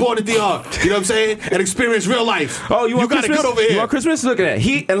let you be born at DR. You know what I'm saying? And experience real life. Oh, you want got Christmas? it good over here. You want Christmas? Look at that.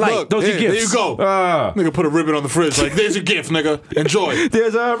 Heat and light. Those are gifts. There you go. Nigga put a ribbon on the fridge. Like, there's your gift, nigga. Enjoy.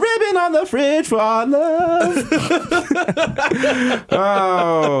 There's a ribbon on the fridge for our love.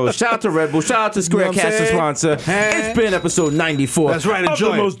 Oh, shout out to Red Bull. Shout out to Squarecast, the sponsor. It's been episode 94. That's right. Enjoy.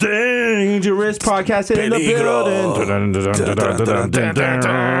 Of the most dangerous podcast in the building.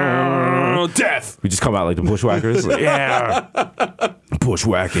 Death. We just come out like the bushwhackers. Like, yeah.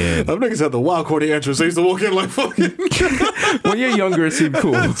 Bushwhacking. Them niggas had the wild corny entrance. They used to walk in like fucking. When you're younger, it seemed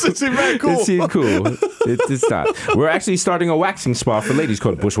cool. It seemed very cool. It seemed cool. It's not. We're actually starting a waxing spa for ladies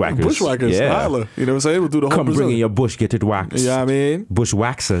called Bushwhackers. Bushwhackers. Yeah. Holla. You know what I'm saying? We'll do the whole Come bring in your bush, get it waxed. Yeah, I mean.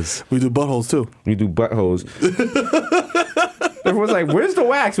 Bushwaxers. We do buttholes too. We do buttholes. Everyone's like, where's the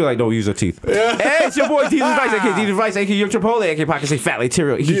wax? We're like, no, we use our teeth. Yeah. Hey, it's your boy, Desus Vice, aka Desus Vice, aka Young Chipotle, aka Pocket Say Fat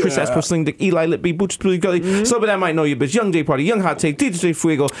Lateral, he Chris S. Porcelain Dick, Eli Lip B, Boots Billy Gully, Sober That Might Know You Bitch, Young J Party, Young Hot Take, DJ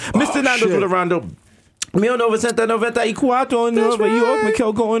Fuego, Mr. Nando Durando, 1994, New York,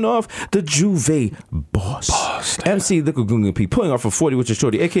 Mikkel going off, the Juve Boss. MC Liquid Gungan P, pulling off for 40 with your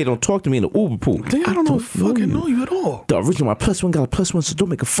shorty, aka Don't Talk to Me in the Uber pool. I don't fucking know you at all. The original, my +1 got a +1, so don't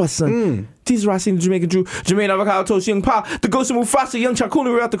make a fuss, son. DJ These Racine, the Jamaican Drew, Jermaine Avocado Toast, Young Pa, the Ghost of Mufasa, Young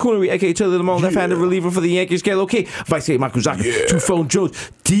Charcoonery out the Coonery, aka Chili Limon, left-handed reliever for the Yankees, Scale OK, Viceland Makuzaki, Two Phone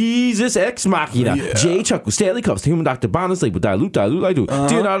Jones, Desus Ex Machina, Jay Chuckle, Stanley Cups, the Human Dr. Bonus Label, Dilute like do,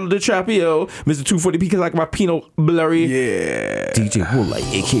 Leonardo DiCaprio, Mr. 240p, cause like my Pinot Blurry, DJ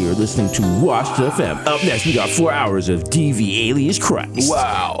Woolite, aka you're listening to Washed FM. Up next, we got 4 hours of DV Alias Christ.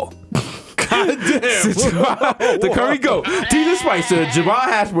 Wow. God damn. The Curry Goat, Tina Spicer, Jamal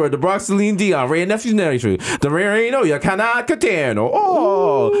Hashburn, the Bronx Celine Dion, Ray and Nephew's Nary True, the Rarino, you cannot Catano.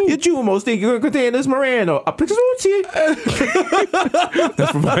 Oh, you Jew most think you're going to contain this Moreno. A Pixarucci.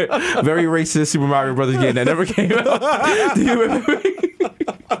 That's from my very racist Super Mario Brothers game that never came out. Do you remember?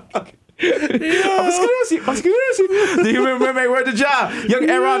 Do you remember where the job? Young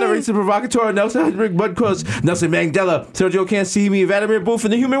Aaron, the racist provocateur, Nelson Hedrick, Bud Cruz, Nelson Mandela, Sergio Can't See Me, Vladimir Booth,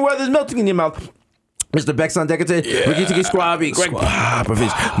 and the human weather is melting in your mouth. Mr. Bex on Decadent, Ricky Tiki Squabby, Greg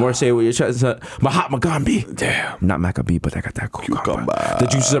Popovich, Morrissey with your chest, Mahatma Gandhi. Damn. Not Maccabee, but I got that cucumber. The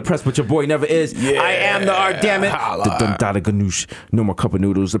juices are pressed, but your boy never is. I am the art, damn it. Holla. The Dundada Ganoush, no more cup of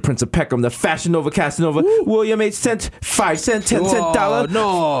noodles. The Prince of Peckham, the Fashion Nova Casanova. William 8 cent, 5 cent, 10 cent dollar.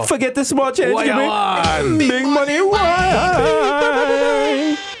 No. Forget the small change. Give me big money. Why?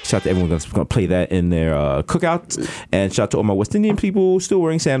 Shout out to everyone that's going to play that in their cookouts. And shout out to all my West Indian people still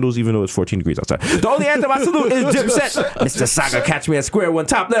wearing sandals, even though it's 14 degrees outside. The only anthem I salute is Dipset. Mr. Saga, catch me at square one,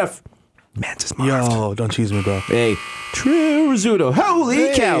 top left. Mantis Mars. Yo, don't cheese me, bro. Hey, Trill Rizzuto.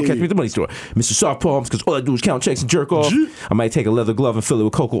 Holy cow. Catch me at the money store. Mr. Soft Palms, because all I do is count checks and jerk off. I might take a leather glove and fill it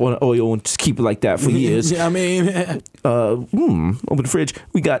with cocoa oil and just keep it like that for years. I mean, open the fridge.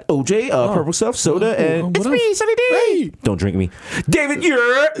 We got OJ, Purple Stuff, Soda, and it's me, Sunny D. Hey. Don't drink me. David,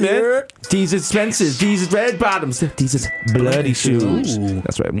 man. These is Spencer's. These is Red Bottoms. These is Bloody Shoes.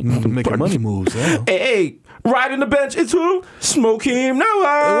 That's right. Making money moves. Yeah. Hey. Riding the bench, it's who? Smoking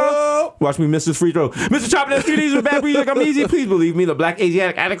Noah. Watch me miss this free throw. Mr. Chopping that CDs with bad breeze like I'm easy. Please believe me, the black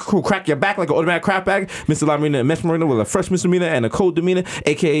Asiatic addict who crack your back like an automatic crap bag. Mr. La Marina and Mesh Marina with a fresh misdemeanor and a cold demeanor,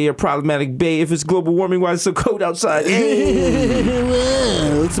 aka a problematic bay if it's global warming, why it's so cold outside.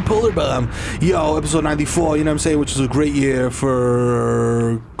 Well, it's a polar bomb. Yo, episode 94, you know what I'm saying, which is a great year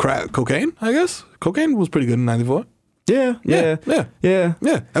for cocaine, I guess. Cocaine was pretty good in 94. Yeah.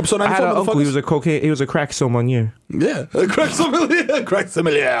 Episode 94. I had an uncle. He was a crack sommelier. Yeah, a crack sommelier.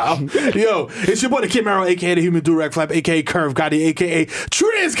 Yo, it's your boy the Kid Mero, aka the Human Durag Flap, aka Curve Gotti, aka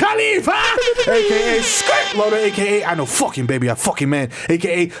Triz Khalifa, aka Skirt Loader, aka I know fucking baby, I fucking man,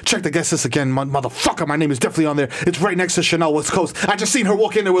 aka check the guest list again, motherfucker. My name is definitely on there. It's right next to Chanel West Coast. I just seen her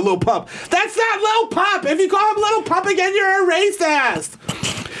walk in there with Lil Pup. That's not Lil Pup. If you call him Lil Pup again, you're a racist.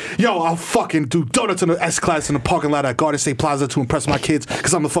 Yo, I'll fucking do donuts in the S-Class in the parking lot at Garden State Plaza to impress my kids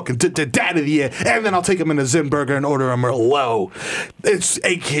because I'm the fucking dad of the year. And then I'll take them in a Zen Burger and order them low. It's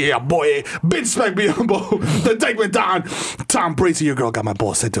a.k.a. boy, Big Spec Biombo, the Dykeman Don, Tom Bracey. Your girl got my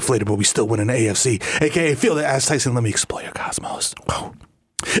balls set deflated, but we still win in the AFC. A.k.a. Feel the ass Tyson, let me explore your cosmos. Oh.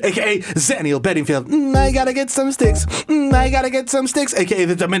 A.k.a. Zaniel Bedingfield. I gotta get some sticks. I gotta get some sticks. A.k.a.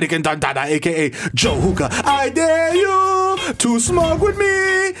 the Dominican Don Dada. A.k.a. Joe Hookah. I dare you to smoke with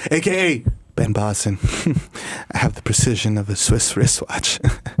me. A.k.a. Ben Boston. I have the precision of a Swiss wristwatch.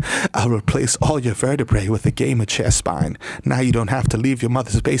 I'll replace all your vertebrae with a game of chest spine. Now you don't have to leave your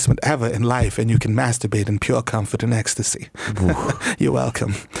mother's basement ever in life, and you can masturbate in pure comfort and ecstasy. You're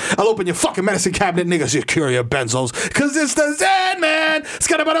welcome. I'll open your fucking medicine cabinet, niggas, you cure your benzos, cause it's the Zen Man.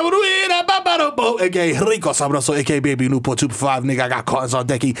 A.k.a. Rico Sabroso, a.k.a. Baby Newport 2.5, nigga, I got cartons on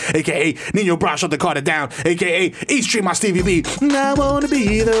decky, a.k.a. Nino Brown, shut the Carter down, a.k.a. East Street, my Stevie B. I wanna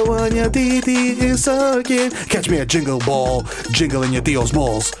be the one your DT is sucking. Catch me at Jingle Ball, jingling your Theo's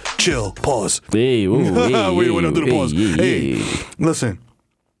balls. Chill, pause. Hey, we went under the pause. Hey, listen.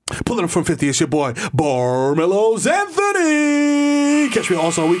 Pulling up from 50, it's your boy, Barmelos Anthony. Catch me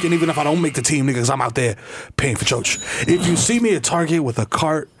also all weekend, even if I don't make the team, niggas, I'm out there paying for church. If you see me at Target with a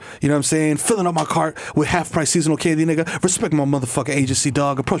cart, you know what I'm saying, filling up my cart with half-price seasonal candy, nigga, respect my motherfucking agency,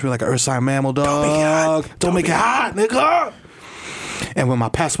 dog. Approach me like an Ursine mammal, dog. Don't make it hot, nigga. And when my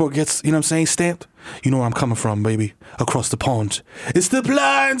passport gets, you know what I'm saying, stamped, you know where I'm coming from, baby. Across the pond. It's the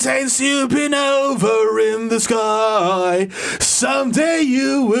plantain swooping over in the sky. Someday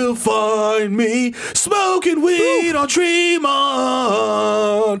you will find me smoking weed on Tremont.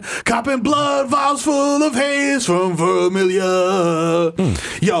 Copping blood vials full of haze from Vermilion.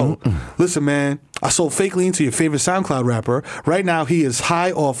 Yo, listen, man. I sold fake lean to your favorite SoundCloud rapper. Right now, he is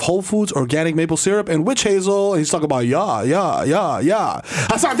high off Whole Foods organic maple syrup and witch hazel. And he's talking about, yeah.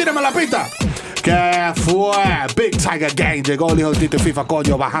 Hassan, tírame la pita. ¿Qué fue? Big Tiger Gang llegó el hijo de Tito FIFA,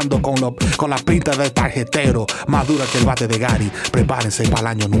 coño, bajando con la pinta de tarjetero, más dura que el bate de Gary. Prepárense para el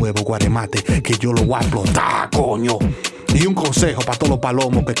año nuevo, Guaremate, que yo lo voy a explotar, coño. Y un consejo para todos los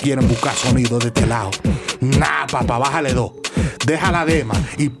palomos que quieren buscar sonido de este lado. Nah, papá, bájale 2. Deja la dema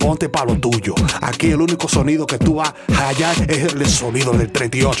y ponte pa' lo tuyo. Aquí el único sonido que tú vas a hallar es el sonido del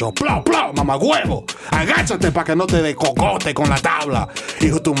 38. ¡Plau, plau, mamagüevo! Agáchate para que no te dé cocote con la tabla.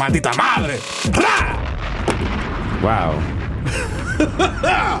 Hijo de tu maldita madre. ¡Ra! Wow.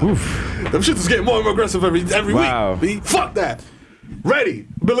 Them shit is getting more and more aggressive every Wow. week. Fuck that. Ready.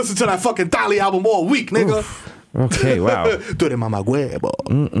 Been listening to that fucking Dolly album all week, nigga. Oof. Okay, wow. Tú eres mamagüevo.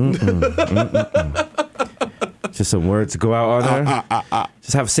 Just some words to go out on there.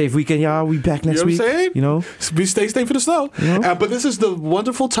 Just have a safe weekend, y'all. We back next week. You know what I'm saying? You know? Stay for the snow. You know? But this is the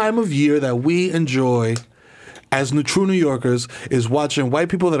wonderful time of year that we enjoy as true New Yorkers, is watching white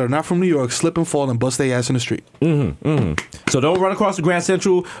people that are not from New York slip and fall and bust their ass in the street. So don't run across the Grand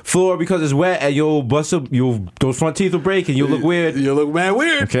Central floor because it's wet and you'll bust up, those front teeth will break and you'll look weird. You'll look mad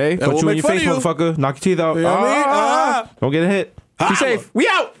weird. Okay? And Put we'll you in make your fun face, of you. motherfucker. Knock your teeth out. You know what I mean? Don't get a hit. Be safe. We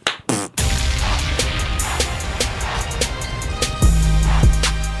out.